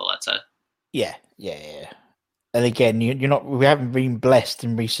Pablo Zabaleta. Yeah. And again, we haven't been blessed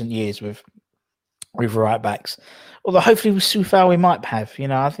in recent years with right backs. Although hopefully with Soufal we might have.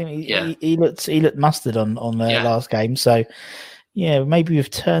 I think he looked mustard on the last game. So maybe we've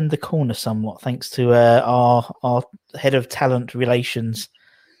turned the corner somewhat thanks to our head of talent relations,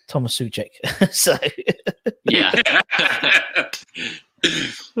 Thomas Souček. So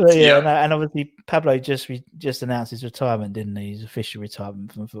and obviously Pablo just announced his retirement, didn't he? His official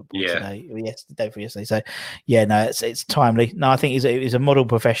retirement from football today. Yesterday. So it's timely. No, I think he's a model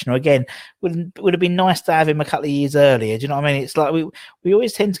professional. Again, would have been nice to have him a couple of years earlier. Do you know what I mean? It's like we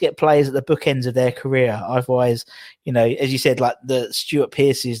always tend to get players at the bookends of their career. Otherwise, as you said, like the Stuart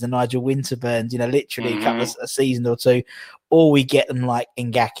Pearces, the Nigel Winterburns, literally a couple of a season or two, or we get them like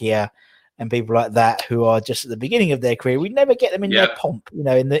Ngakia and people like that who are just at the beginning of their career. We never get them in their pomp,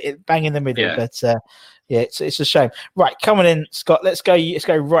 in the bang in the middle. Yeah. But it's a shame. Right, come on in, Scott. Let's go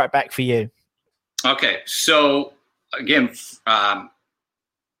right back for you. Okay, so again,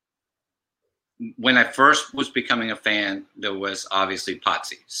 when I first was becoming a fan, there was obviously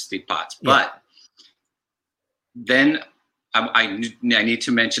Steve Potts, but then I need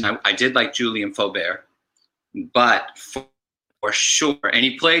to mention I did like Julien Faubert, but for sure, and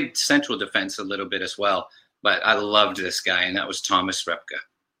he played central defense a little bit as well. But I loved this guy, and that was Thomas Repka.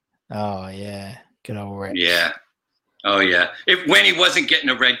 Oh yeah, good old Reps. Yeah. Oh yeah. When he wasn't getting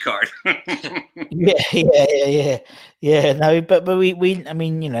a red card. Yeah. No, but we. I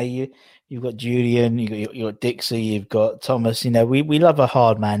mean, you've got Julian, you got Dixie, you've got Thomas. We love a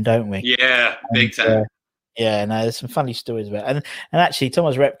hard man, don't we? Yeah, big time. There's some funny stories about it. And actually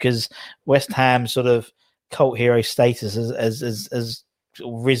Thomas Repka's West Ham sort of cult hero status has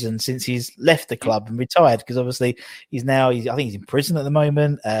risen since he's left the club and retired, because obviously I think he's in prison at the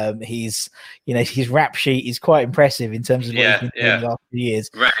moment. His rap sheet is quite impressive in terms of what he's been doing the last few years.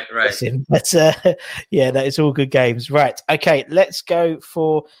 Right. But that is all good games. Right. Okay, let's go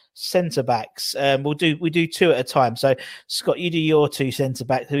for centre backs. We do two at a time. So Scott, you do your two centre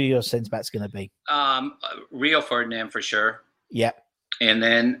backs. Who are your centre backs going to be? Rio Ferdinand for sure. Yeah. And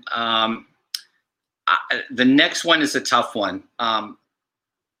then the next one is a tough one.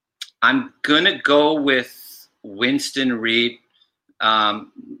 I'm going to go with Winston Reid because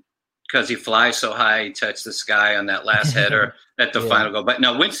because he flies so high, he touched the sky on that last header at the final goal. But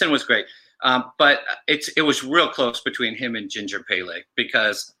no, Winston was great. But it was real close between him and Ginger Pele,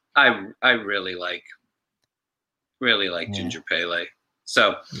 because I really like Ginger Pele.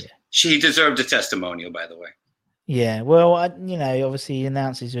 So she deserved a testimonial, by the way. Yeah, well, obviously he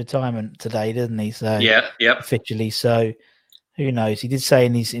announced his retirement today, doesn't he? So officially. So who knows? He did say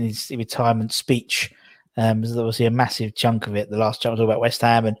in his retirement speech, there's obviously a massive chunk of it. The last chunk was all about West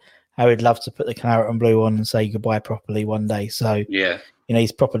Ham and how he'd love to put the claret and blue on and say goodbye properly one day. So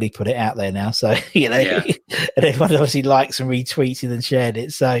he's properly put it out there now. So and everyone obviously likes and retweeted and shared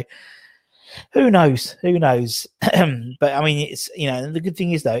it. So who knows? But I mean, it's the good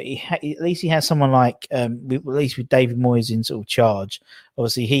thing is though, at least he has someone like at least with David Moyes in sort of charge.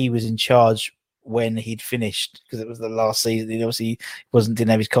 Obviously, he was in charge when he'd finished, because it was the last season. He obviously didn't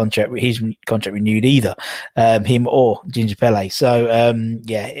have his contract renewed either, him or Ginger Pele. So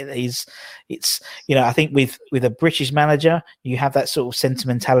it's I think with a British manager, you have that sort of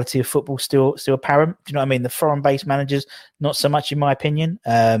sentimentality of football still apparent. Do you know what I mean? The foreign-based managers, not so much in my opinion.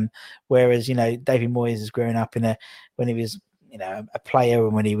 Whereas David Moyes has grown up when he was a player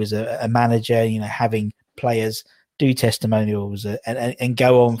and when he was a manager, having players do testimonials and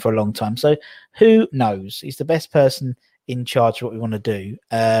go on for a long time. So who knows? He's the best person in charge of what we want to do.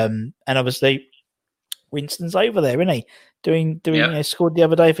 And obviously Winston's over there, isn't he? Doing scored the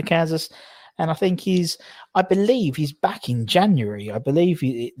other day for Kansas. And I think I believe he's back in January. I believe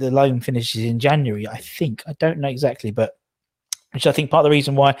the loan finishes in January. I don't know exactly, but which I think part of the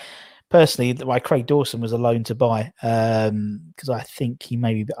reason why Craig Dawson was a loan to buy. Because I think he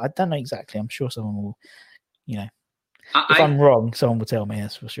maybe, I don't know exactly. I'm sure someone will, if I'm wrong, someone will tell me,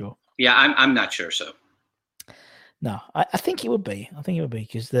 that's for sure. Yeah, I'm not sure. So, no, I think it would be.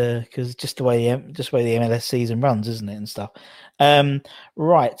 Because just the way the MLS season runs, isn't it, and stuff.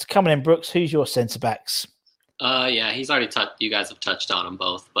 Right, coming in, Brooks. Who's your centre backs? He's already you guys have touched on them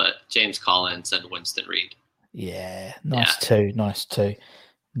both, but James Collins and Winston Reid. Yeah, nice too. Yeah,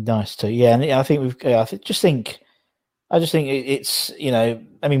 and I think I just think it's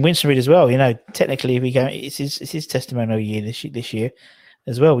Winston Reid as well. Technically, if we go, it's his testimonial year this year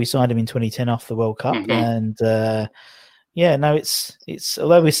as well. We signed him in 2010 after the World Cup, and it's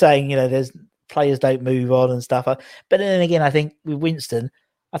although we're saying there's players don't move on and stuff, but then again, I think with Winston,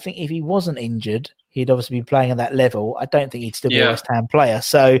 I think if he wasn't injured, he'd obviously be playing at that level. I don't think he'd still be a West Ham player.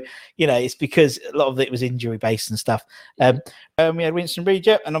 So it's because a lot of it was injury based and stuff. We had Winston Reid,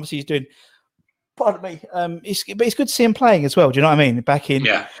 and obviously he's doing. Pardon me. It's good to see him playing as well. Do you know what I mean? Back in,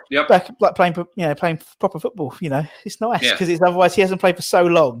 back like playing proper football. It's nice because otherwise he hasn't played for so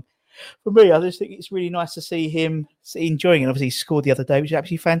long. For me, I just think it's really nice to see him enjoying it. Obviously, he scored the other day, which is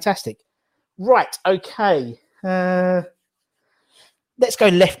absolutely fantastic. Right, okay. Let's go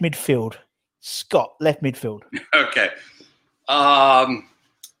left midfield. Scott, left midfield. Okay.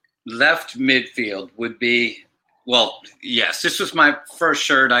 Left midfield would be. Well, yes, this was my first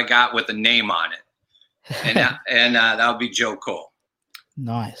shirt I got with a name on it, and that would be Joe Cole.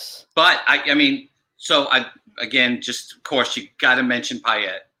 Nice. But just of course you got to mention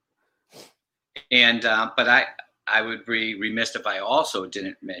Payet, and but I would be remiss if I also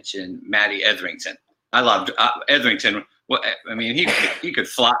didn't mention Matty Etherington. I loved Etherington. He could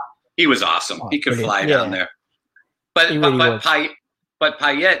fly. He was awesome. He could fly down there. But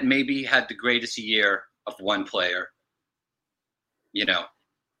Payet maybe had the greatest year of one player,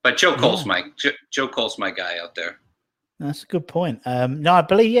 but Joe Cole's my guy out there. That's a good point. No, I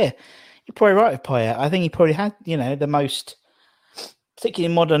believe, you're probably right with Payet. I think he probably had, the most,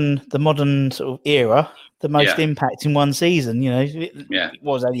 particularly in the modern sort of era, the most impact in one season. It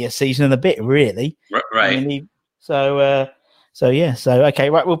was only a season and a bit, really. Right. So okay,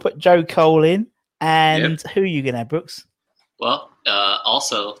 right. We'll put Joe Cole in, and who are you going to have, Brooks? Well,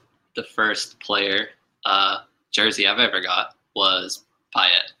 also the first player jersey I've ever got was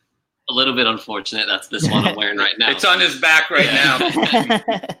Payet. A little bit unfortunate. That's this one I'm wearing right now. It's on his back right now.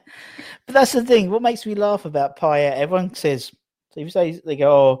 But that's the thing. What makes me laugh about Payet? Everyone says, so if you say they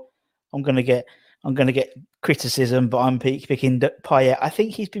go, "Oh, I'm going to get criticism," but I'm picking Payet. I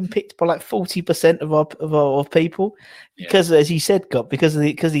think he's been picked by like 40% of people because, as you said, because of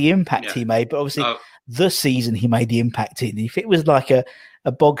the impact he made. But obviously, the season he made the impact in. If it was like a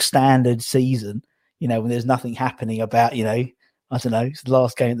bog standard season, when there's nothing happening about, I don't know, it's the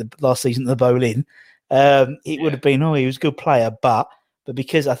last season of the Boleyn, it would have been, he was a good player, but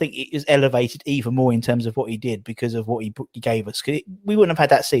because I think it was elevated even more in terms of what he did because of what he gave us. We wouldn't have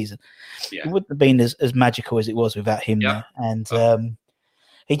had that season. It wouldn't have been as magical as it was without him there. And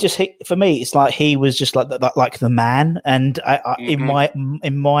for me, it's like he was just like the man. And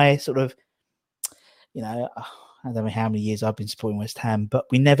in my sort of, I don't know how many years I've been supporting West Ham, but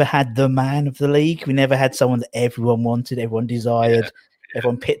we never had the man of the league. We never had someone that everyone wanted, everyone desired,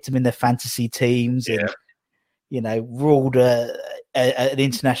 everyone picked him in their fantasy teams, and ruled an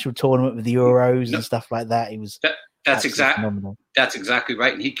international tournament with the Euros and stuff like that. He was that's exactly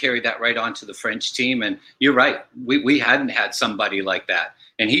right, and he carried that right onto the French team. And you're right, we hadn't had somebody like that,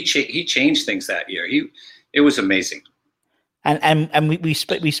 and he changed things that year. It was amazing. And we've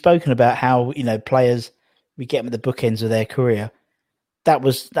spoken about how players, we get them at the bookends of their career.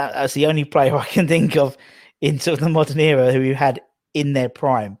 That's the only player I can think of in sort of the modern era who we had in their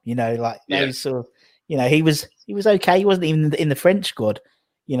prime. Those sort of, he was okay. He wasn't even in the French squad,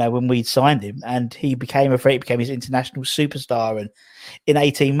 when we signed him, and he became his international superstar and in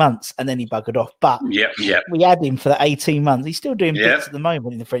 18 months, and then he buggered off. But we had him for the 18 months. He's still doing bits at the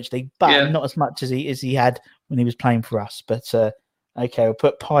moment in the French league, but not as much as he had when he was playing for us. But okay, we'll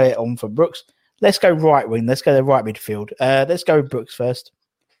put Payet on for Brooks. Let's go right wing. Let's go to right midfield. Let's go with Brooks first.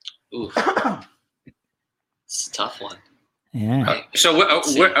 Ooh. It's a tough one. Yeah. So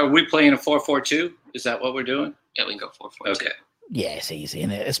are we playing a 4-4-2? Is that what we're doing? Yeah, we can go 4-4-2. Okay. Yeah, it's easy,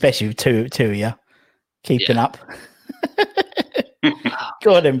 isn't it? Especially with two of you keeping up.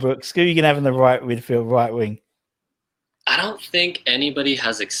 Go on then, Brooks. Who are you going to have in the right midfield, right wing? I don't think anybody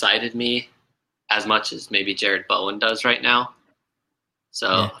has excited me as much as maybe Jared Bowen does right now. So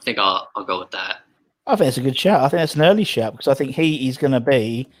I think I'll go with that. I think it's a good shout. I think that's an early shout because I think he's going to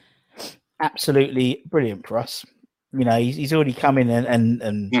be absolutely brilliant for us. He's already come in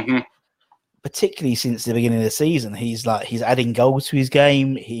and particularly since the beginning of the season, he's adding goals to his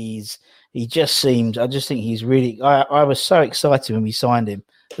game. I just think he's really. I was so excited when we signed him.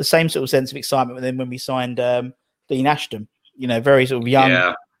 The same sort of sense of excitement when we signed Dean Ashton. Very sort of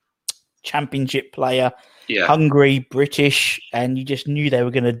young championship player. Yeah. Hungry, British, and you just knew they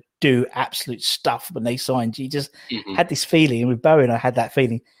were going to do absolute stuff when they signed. You just had this feeling, and with Bowen, I had that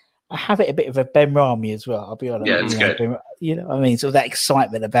feeling. I have it a bit of a Ben Rami as well. I'll be honest. Yeah, it's good. What I mean? Sort of that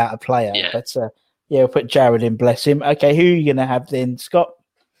excitement about a player. Yeah. But we'll put Jared in, bless him. Okay, who are you going to have then, Scott?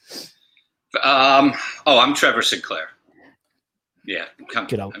 I'm Trevor Sinclair. Yeah.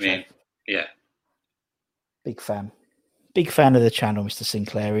 Good old Trev. Yeah. Big fan of the channel, Mr.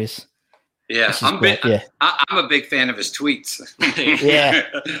 Sinclair is. Yeah, I'm a big fan of his tweets. Yeah,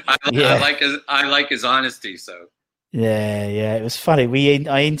 I like his honesty. So yeah, it was funny.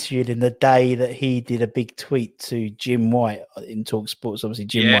 I interviewed him the day that he did a big tweet to Jim White in Talk Sports. Obviously,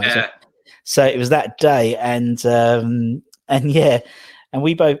 Jim White. So it was that day, and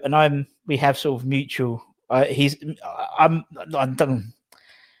we both we have sort of mutual. I'm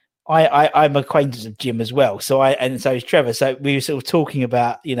acquaintance of Jim as well. So is Trevor. So we were sort of talking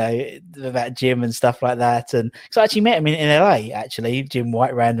about, about Jim and stuff like that. And so I actually met him in LA, actually, Jim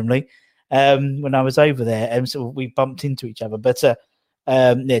White randomly, when I was over there. And so we bumped into each other. But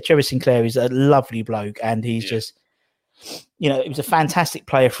Trevor Sinclair is a lovely bloke. And he's just, he was a fantastic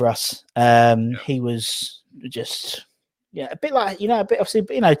player for us. He was just, a bit like, obviously,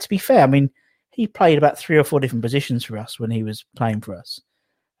 to be fair, I mean, he played about 3 or 4 different positions for us when he was playing for us.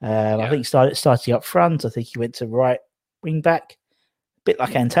 I think starting up front. I think he went to right wing back, a bit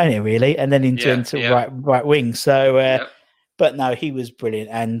like Antonio, really, and then into right wing. So, but no, he was brilliant,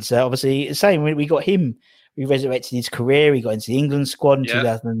 and obviously, same when we got him, we resurrected his career. He got into the England squad in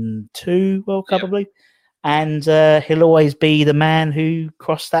 2002 World Cup, probably, and he'll always be the man who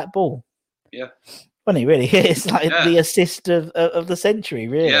crossed that ball. Yeah, funny, really. It's like the assist of the century,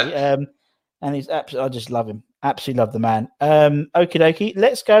 really. Yeah. And he's absolutely, I just love him. Absolutely love the man. Okie dokie.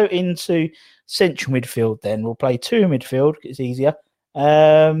 Let's go into central midfield then. We'll play 2 midfield. It's easier.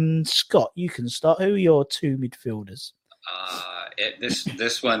 Scott, you can start. Who are your 2 midfielders?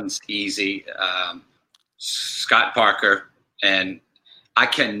 This one's easy. Scott Parker, and I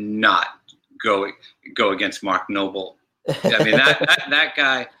cannot go against Mark Noble. I mean that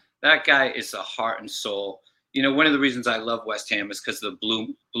guy is the heart and soul. One of the reasons I love West Ham is because of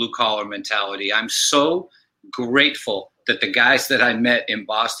the blue collar mentality. I'm so grateful that the guys that I met in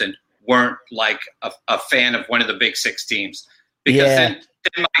Boston weren't like a fan of one of the big 6 teams, because then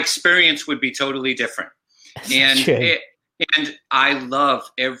my experience would be totally different. And I love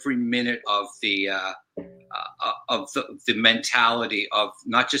every minute of the mentality of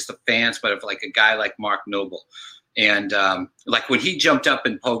not just the fans, but of like a guy like Mark Noble. And like when he jumped up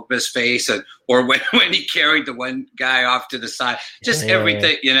in Pogba's face, or when he carried the one guy off to the side, just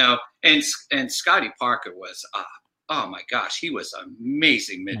everything, And Scotty Parker was, oh my gosh, he was an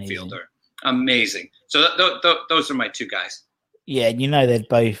amazing midfielder, amazing. So those are my 2 guys. Yeah, and they'd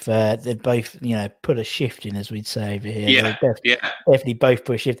both put a shift in, as we'd say over here. Yeah, definitely both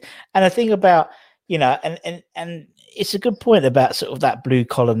put a shift. And the thing about and it's a good point about sort of that blue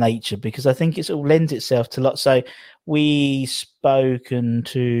collar nature, because I think it sort of lends itself to a lot. So we spoken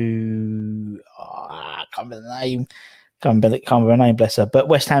to I can't remember the name. Can't remember her name, bless her. But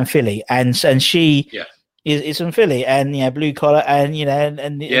West Ham Philly, and she is from Philly, and blue collar, and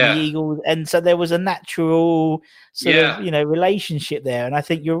and the Eagles, and so there was a natural sort of relationship there. And I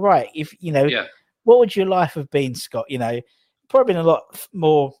think you're right. If what would your life have been, Scott? Probably been a lot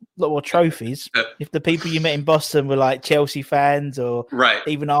more trophies if the people you met in Boston were like Chelsea fans or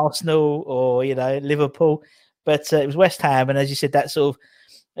even Arsenal or Liverpool. But it was West Ham, and as you said, that sort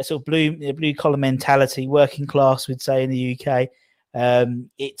of blue collar mentality, working class, we'd say in the UK.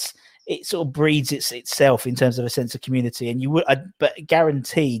 It sort of breeds itself in terms of a sense of community, and but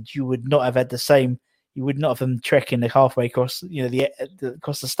guaranteed you would not have had the same. You would not have them trekking halfway across,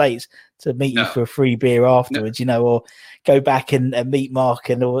 across the states to meet you for a free beer afterwards, or go back and meet Mark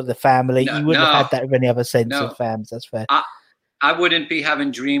and all the family. You wouldn't have had that with any other sense of fans. That's fair. I wouldn't be having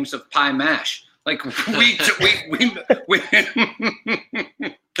dreams of pie mash. Like we've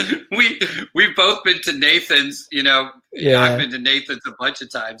both been to Nathan's. I've been to Nathan's a bunch of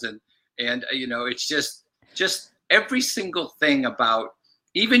times, and it's just every single thing about.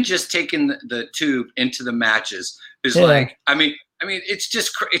 Even just taking the tube into the matches is like, I mean, it's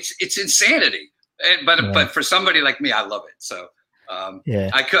just, it's insanity. But for somebody like me, I love it. So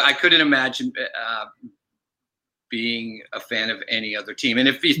I couldn't imagine being a fan of any other team. And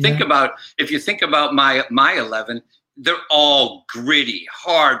if you think about my 11, they're all gritty,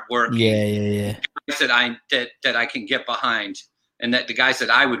 hard working. Guys that I can get behind, and that the guys that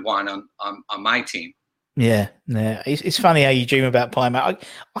I would want on my team. Yeah. It's funny how you dream about pie mash.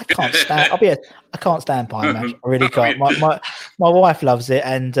 I can't stand. I can't stand pie mash. I really can't. My wife loves it,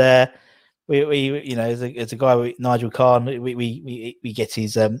 and we as a guy with Nigel Kahn, we get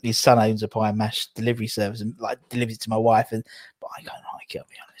his son owns a pie and mash delivery service and like delivers it to my wife, but I don't like it. I'll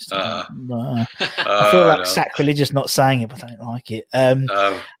be honest. I feel like sacrilegious not saying it, but I don't like it.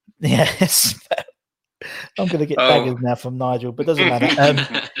 Yes. I'm going to get daggers now from Nigel, but doesn't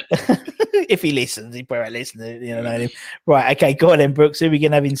matter. If he listens, he probably listens. Right, okay, go on then, Brooks. Who are we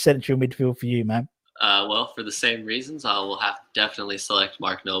going to have in central midfield for you, man? Well, for the same reasons, I will have to definitely select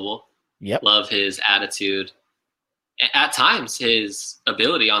Mark Noble. Yep. Love his attitude. At times, his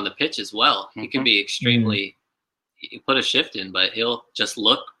ability on the pitch as well. He can be extremely he can put a shift in, but he'll just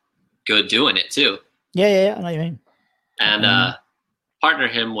look good doing it too. Yeah, I know what you mean. And partner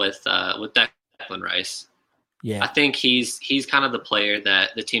him with Declan Rice. Yeah, I think he's kind of the player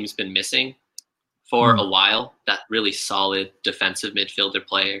that the team's been missing for a while. That really solid defensive midfielder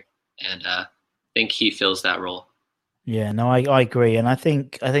player, and I think he fills that role. Yeah, no, I agree, and I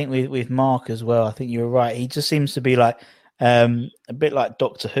think with Mark as well. I think you're right. He just seems to be like a bit like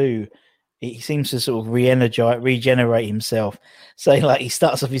Doctor Who. He seems to sort of regenerate himself. So like he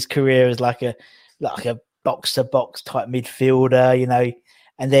starts off his career as like a box to box type midfielder,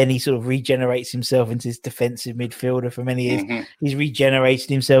 and then he sort of regenerates himself into this defensive midfielder for many years. Mm-hmm. He's regenerated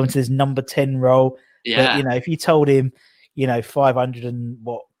himself into this number 10 role. Yeah. But, if you told him, 505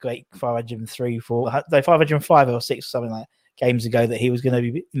 or 6 or something like games ago that he was going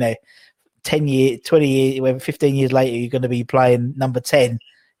to be, 10 years, 20 years, 15 years later, you're going to be playing number 10.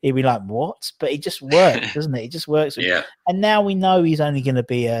 He'd be like, what? But it just works, doesn't it? It just works. Yeah. And now we know he's only going to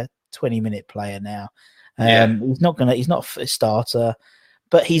be a 20-minute player now. He's not a starter.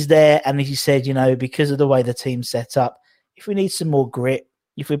 But he's there, and as you said, because of the way the team's set up, if we need some more grit,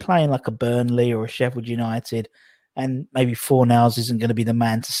 if we're playing like a Burnley or a Sheffield United, and maybe Fornals isn't going to be the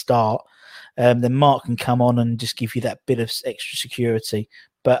man to start, then Mark can come on and just give you that bit of extra security.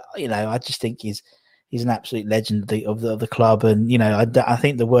 But I just think he's an absolute legend of the club, and I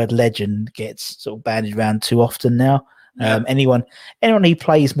think the word legend gets sort of bandied around too often now. Yeah. Anyone who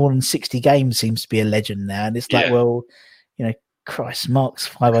plays more than 60 games seems to be a legend now, and it's like, Christ, Mark's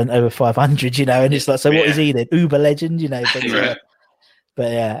over 500, and it's like, so what is he then? Uber legend,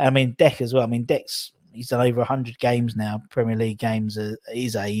 But I mean, Deck as well. I mean, he's done over 100 games now, Premier League games at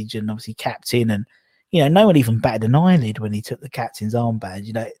his age, and obviously captain. And no one even batted an eyelid when he took the captain's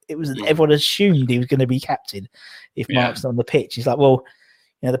armband. It was everyone assumed he was going to be captain if Mark's on the pitch. He's like, well,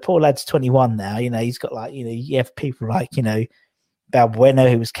 the poor lad's 21 now. He's got like, you have people like Balbuena,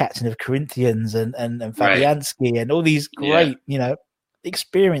 who was captain of Corinthians, and Fabianski, and all these great,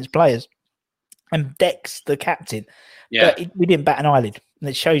 experienced players. And Deck's the captain. Yeah. But we didn't bat an eyelid. And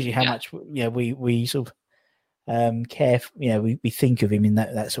it shows you how much, we sort of we think of him in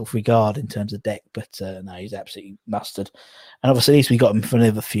that sort of regard in terms of Deck, but no, he's absolutely mustard. And obviously, at least we got him for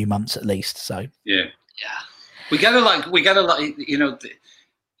another few months at least. So yeah. We gotta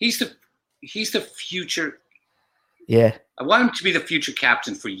he's the future. Yeah. I want him to be the future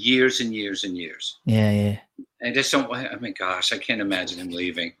captain for years and years and years. Yeah. I just don't. I mean, gosh, I can't imagine him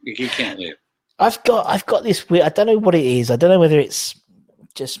leaving. He can't leave. I've got this weird. I don't know what it is. I don't know whether it's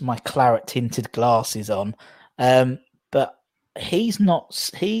just my claret tinted glasses on, but he's not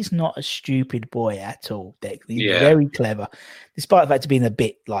a stupid boy at all. Deck. He's very clever, despite the fact of being a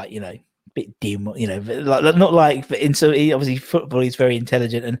bit bit dim. Like not like. But obviously football, he's very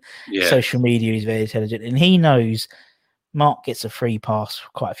intelligent, and social media is very intelligent, and he knows. Mark gets a free pass for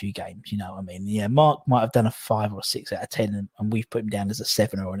quite a few games, you know what I mean? Yeah, Mark might have done a 5 or 6 out of 10, and we've put him down as a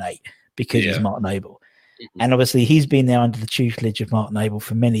 7 or an 8 because he's Mark Noble. Mm-hmm. And obviously, he's been there under the tutelage of Mark Noble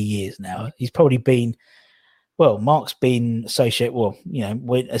for many years now. He's probably been, Mark's been associated,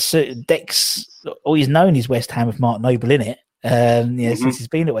 with Dex, all he's known is West Ham with Mark Noble in it. Since he's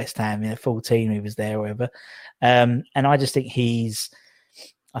been at West Ham, 14, he was there or whatever. And I just think he's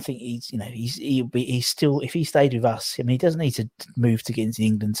still, if he stayed with us, I mean, he doesn't need to move to get into the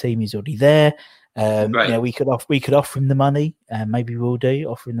England team. He's already there. Right. We could offer him the money, and maybe we'll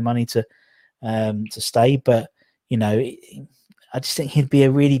offer him the money to stay. But I just think he'd be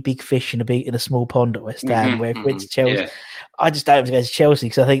a really big fish in a small pond at West Ham. Where if he went to Chelsea, I just don't have to go to Chelsea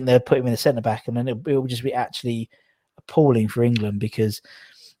because I think they'll put him in the centre back, and then it will just be actually appalling for England because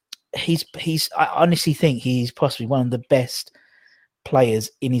I honestly think he's possibly one of the best players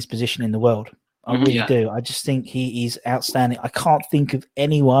in his position in the world. I really do. I just think he is outstanding. I can't think of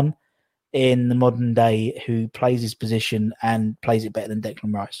anyone in the modern day who plays his position and plays it better than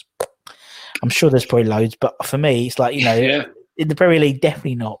Declan Rice. I'm sure there's probably loads, but for me, it's like, in the Premier League,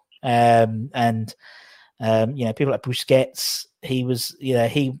 definitely not. People like Busquets, he was,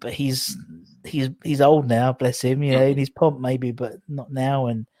 he's old now, bless him, in his pomp maybe, but not now.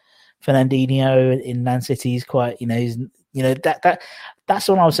 And Fernandinho in Man City is quite, that's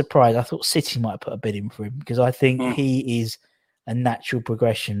when I was surprised. I thought City might put a bid in for him because I think he is a natural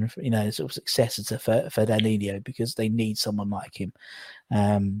progression, sort of successor to Fernandinho because they need someone like him.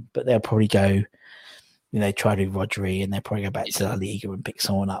 But they'll probably go, try to do Rodri and they'll probably go back to La Liga and pick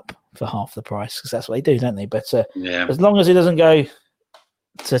someone up for half the price because that's what they do, don't they? But as long as he doesn't go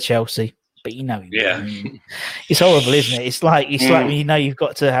to Chelsea, but it's horrible, isn't it? It's like when you've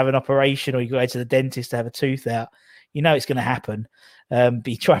got to have an operation or you go to the dentist to have a tooth out. It's going to happen, but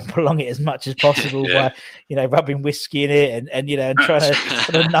you try and prolong it as much as possible by, rubbing whiskey in it and trying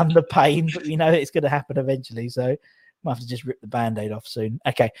to numb the pain. But it's going to happen eventually, so might have to just rip the Band-Aid off soon.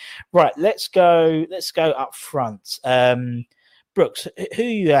 Okay, right. Let's go up front. Brooks,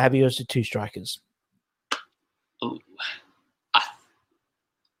 who have you as the 2 strikers? Oh,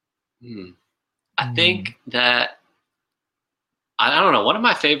 I think that. I don't know. One of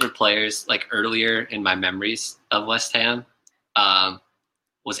my favorite players, like earlier in my memories of West Ham,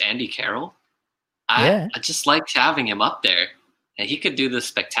 was Andy Carroll. I just liked having him up there. And he could do the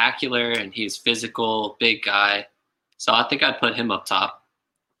spectacular, and he's physical, big guy. So I think I'd put him up top.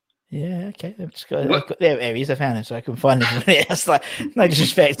 Yeah, okay. There he is. I found him, so I can find him. It's like, no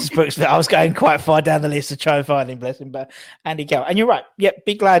disrespect to Brooks, but I was going quite far down the list to try and find him, bless him. But Andy Carroll. And you're right. Yeah,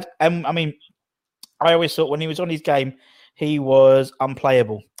 big lad. I mean, I always thought when he was on his game, he was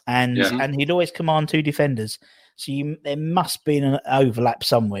unplayable, and he'd always command 2 defenders. So there must be an overlap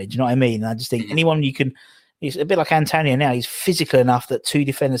somewhere. Do you know what I mean? I just think anyone you can. He's a bit like Antonio now. He's physical enough that 2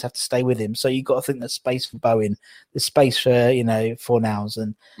 defenders have to stay with him. So you've got to think there's space for Bowen, there's space for Fornals,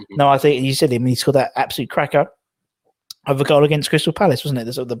 and no, I think you said him. He scored that absolute cracker of a goal against Crystal Palace, wasn't it?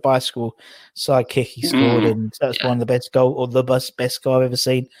 The sort of the bicycle side kick he scored, and that was one of the best goal or the best goal I've ever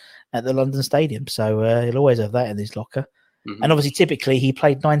seen at the London Stadium. So he'll always have that in his locker. And obviously, typically, he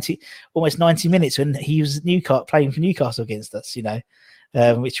played almost 90 minutes when he was playing for Newcastle against us,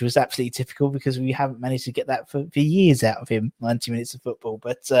 which was absolutely typical because we haven't managed to get that for years out of him, 90 minutes of football.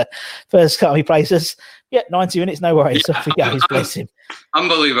 But first time he plays us, 90 minutes, no worries. Off he goes, bless him.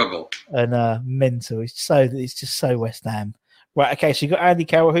 Unbelievable. And mental. It's just so West Ham. Right, okay, so you got Andy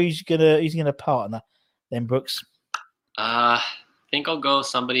Carroll. Who's gonna partner then, Brooks? I think I'll go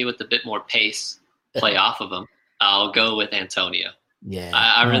somebody with a bit more pace, play off of him. I'll go with Antonio. Yeah.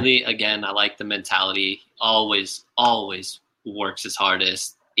 I really, again, I like the mentality. Always works his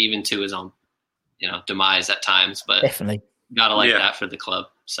hardest, even to his own, demise at times. But definitely gotta like that for the club.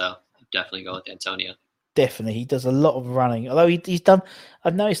 So definitely go with Antonio. Definitely, he does a lot of running. Although he's done,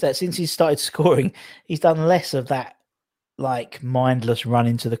 I've noticed that since he started scoring, he's done less of that like mindless run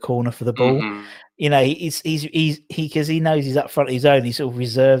into the corner for the ball. you know, he's because he knows he's up front of his own. He sort of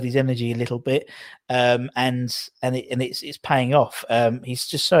reserved his energy a little bit, and it's paying off. He's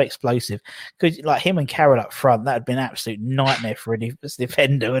just so explosive. Because like him and Carroll up front, that would been an absolute nightmare for a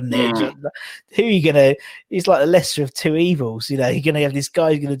defender, wouldn't it? Who are you gonna? He's like the lesser of two evils. You know, you're gonna have this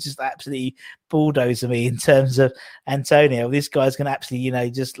guy who's gonna just absolutely bulldozer me in terms of Antonio. This guy's gonna absolutely, you know,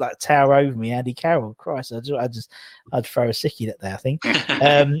 just like tower over me, Andy Carroll. Christ, I'd throw a sickie that day, I think.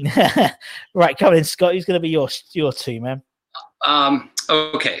 Right, come in, Scott. Who's going to be your two, man?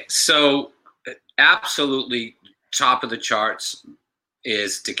 Okay, so absolutely top of the charts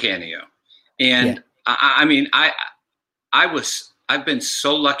is Di Canio, and I mean, I've been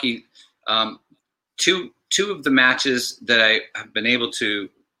so lucky. Two of the matches that I have been able to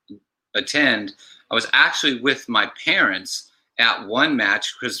attend, I was actually with my parents at one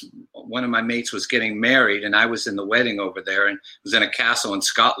match because one of my mates was getting married and I was in the wedding over there and was in a castle in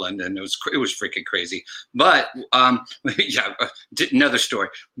Scotland, and it was freaking crazy. But yeah, another story.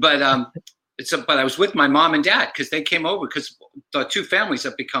 But but I was with my mom and dad because they came over because the two families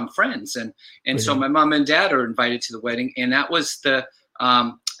have become friends, and so my mom and dad are invited to the wedding, and that was the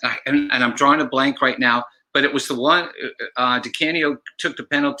and I'm drawing a blank right now, but it was the one Di Canio took the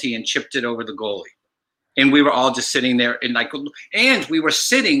penalty and chipped it over the goalie. And we were all just sitting there, and we were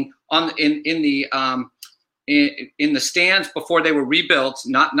sitting on in the stands before they were rebuilt.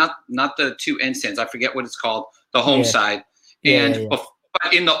 Not the two end stands. I forget what it's called. The home side, and but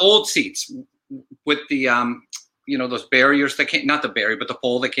in the old seats with the those barriers that came, not the barrier, but the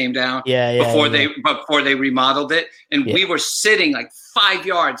pole that came down. Before they remodeled it, and we were sitting like 5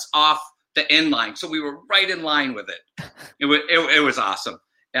 yards off the end line, so we were right in line with it. It was awesome.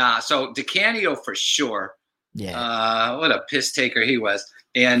 So Di Canio for sure. Yeah. What a piss taker he was.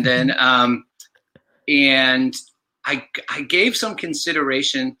 And then and I gave some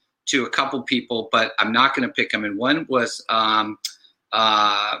consideration to a couple people, but I'm not going to pick them. And one was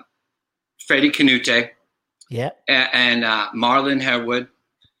Freddie Canute. Yeah. And Marlon Harewood.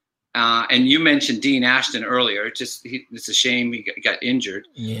 And you mentioned Dean Ashton earlier. It's a shame he got injured.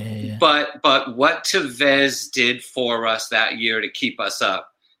 Yeah. But what Tevez did for us that year to keep us up,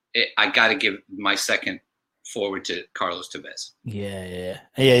 I got to give my second forward to Carlos Tevez. Yeah,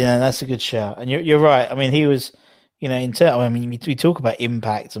 that's a good shout. And you're right. I mean, he was, you know, we talk about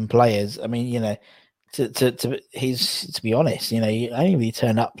impact and players. I mean, you know, to be honest, you know, he only really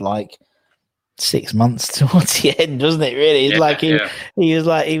turned up like 6 months towards the end, wasn't it? Really, it's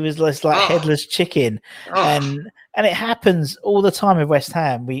he was just like headless chicken, and it happens all the time with West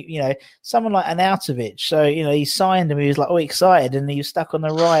Ham. Someone like Arnautovic. So he signed him. He was like all excited, and he was stuck on the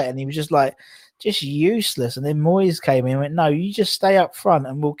right, and he was just useless. And then Moyes came in and went, "No, you just stay up front,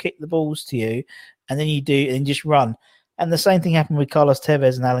 and we'll kick the balls to you, and then you do, and just run." And the same thing happened with Carlos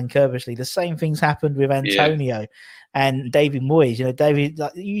Tevez and Alan Kirbishley. The same things happened with Antonio. And David Moyes, David,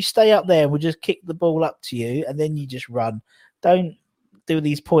 you stay up there and we'll just kick the ball up to you and then you just run. Don't do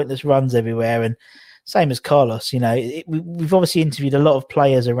these pointless runs everywhere. And same as Carlos, we've obviously interviewed a lot of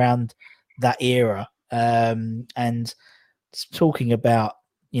players around that era. And talking about,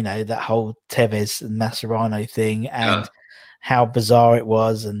 that whole Tevez and Mascherano thing and how bizarre it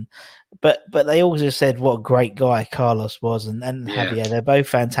was. But they also said what a great guy Carlos was and Javier. They're both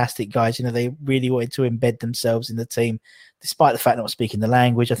fantastic guys. They really wanted to embed themselves in the team, despite the fact not speaking the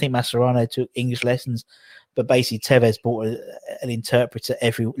language. I think Mascherano took English lessons, but basically Tevez brought an interpreter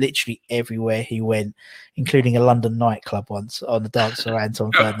literally everywhere he went, including a London nightclub once on the dance floor.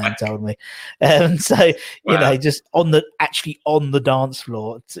 Anton Ferdinand told me, just on the dance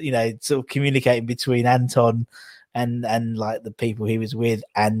floor, sort of communicating between Anton and like the people he was with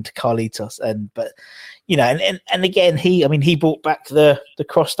and Carlitos and again he brought back the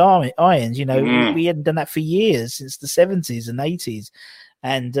crossed irons. We hadn't done that for years, since the 70s and 80s,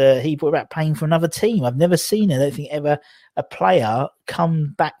 and he brought back playing for another team. I've never seen it. I don't think ever a player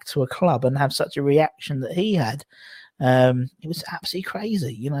come back to a club and have such a reaction that he had. It was absolutely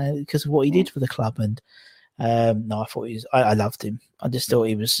crazy, because of what he did for the club. And no, I thought I loved him. I just thought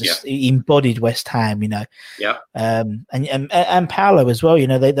he was he embodied West Ham, Yeah. And Paolo as well.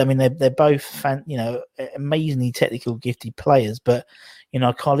 They're both amazingly technical, gifted players. But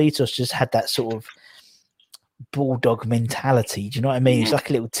Carlitos just had that sort of bulldog mentality. Do you know what I mean? He's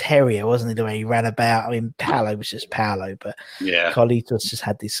like a little terrier, wasn't he? The way he ran about. I mean, Paolo was just Paolo, but Carlitos just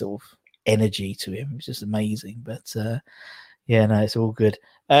had this sort of energy to him. It was just amazing. But it's all good.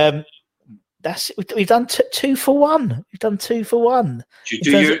 We've done 2 for 1. We've done 2 for 1. You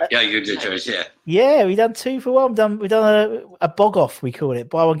did yours, yeah. Yeah, we've done 2 for 1. We've done a bog off, we call it.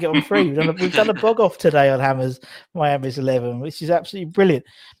 Buy one, get one free. We've done a bog off today on Miami's 11, which is absolutely brilliant.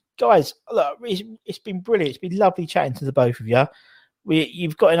 guys, look, it's been brilliant. It's been lovely chatting to the both of you.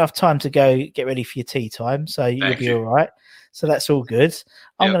 You've got enough time to go get ready for your tea time, so you'll be all right. So that's all good.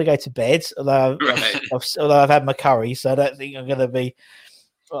 I'm going to go to bed, although I've had my curry, so I don't think I'm going to be.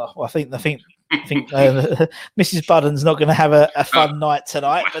 I think Mrs. Budden's not going to have a fun night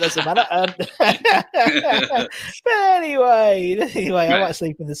tonight, but doesn't matter. But anyway, I might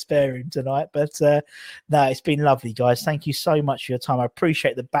sleep in the spare room tonight. But no, it's been lovely, guys. Thank you so much for your time. I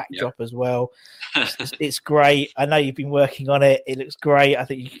appreciate the backdrop as well. It's great. I know you've been working on it. It looks great. I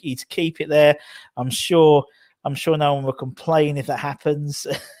think you need to keep it there. I'm sure no one will complain if that happens.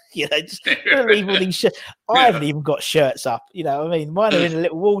 Just leave all these shirts. I haven't even got shirts up. Mine are in a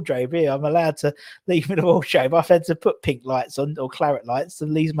little wardrobe here. I'm allowed to leave them in a wardrobe. I've had to put pink lights on or claret lights to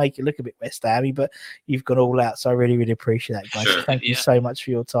at least make it look a bit West Hammy, but you've gone all out. So I really, really appreciate that, guys. Sure, thank you so much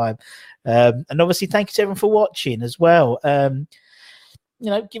for your time. And obviously, thank you to everyone for watching as well.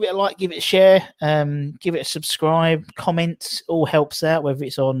 Give it a like, give it a share, give it a subscribe, comment, all helps out, whether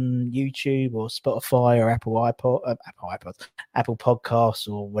it's on YouTube or Spotify or Apple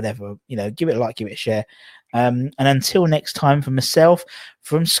Podcasts or whatever. Give it a like, give it a share. And until next time, from myself,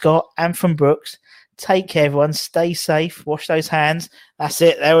 from Scott, and from Brooks, take care, everyone. Stay safe. Wash those hands. That's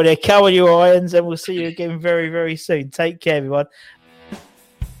it. There we go. Cover your irons, and we'll see you again very, very soon. Take care, everyone.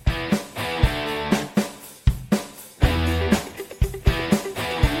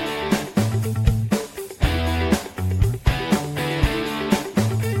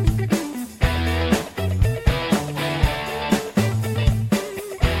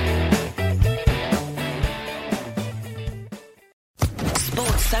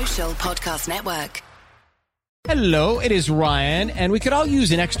 Podcast Network. Hello, it is Ryan, and we could all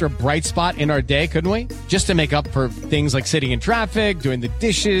use an extra bright spot in our day, couldn't we? Just to make up for things like sitting in traffic, doing the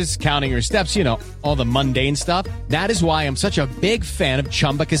dishes, counting your steps, all the mundane stuff. That is why I'm such a big fan of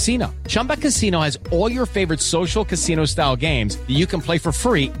Chumba Casino. Chumba Casino has all your favorite social casino style games that you can play for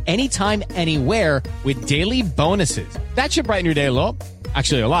free anytime, anywhere with daily bonuses. That should brighten your day a little.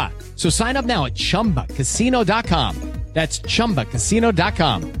 Actually, a lot. So sign up now at ChumbaCasino.com. That's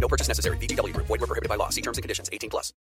ChumbaCasino.com. No purchase necessary. VGW Group. Void where prohibited by law. See terms and conditions. 18+.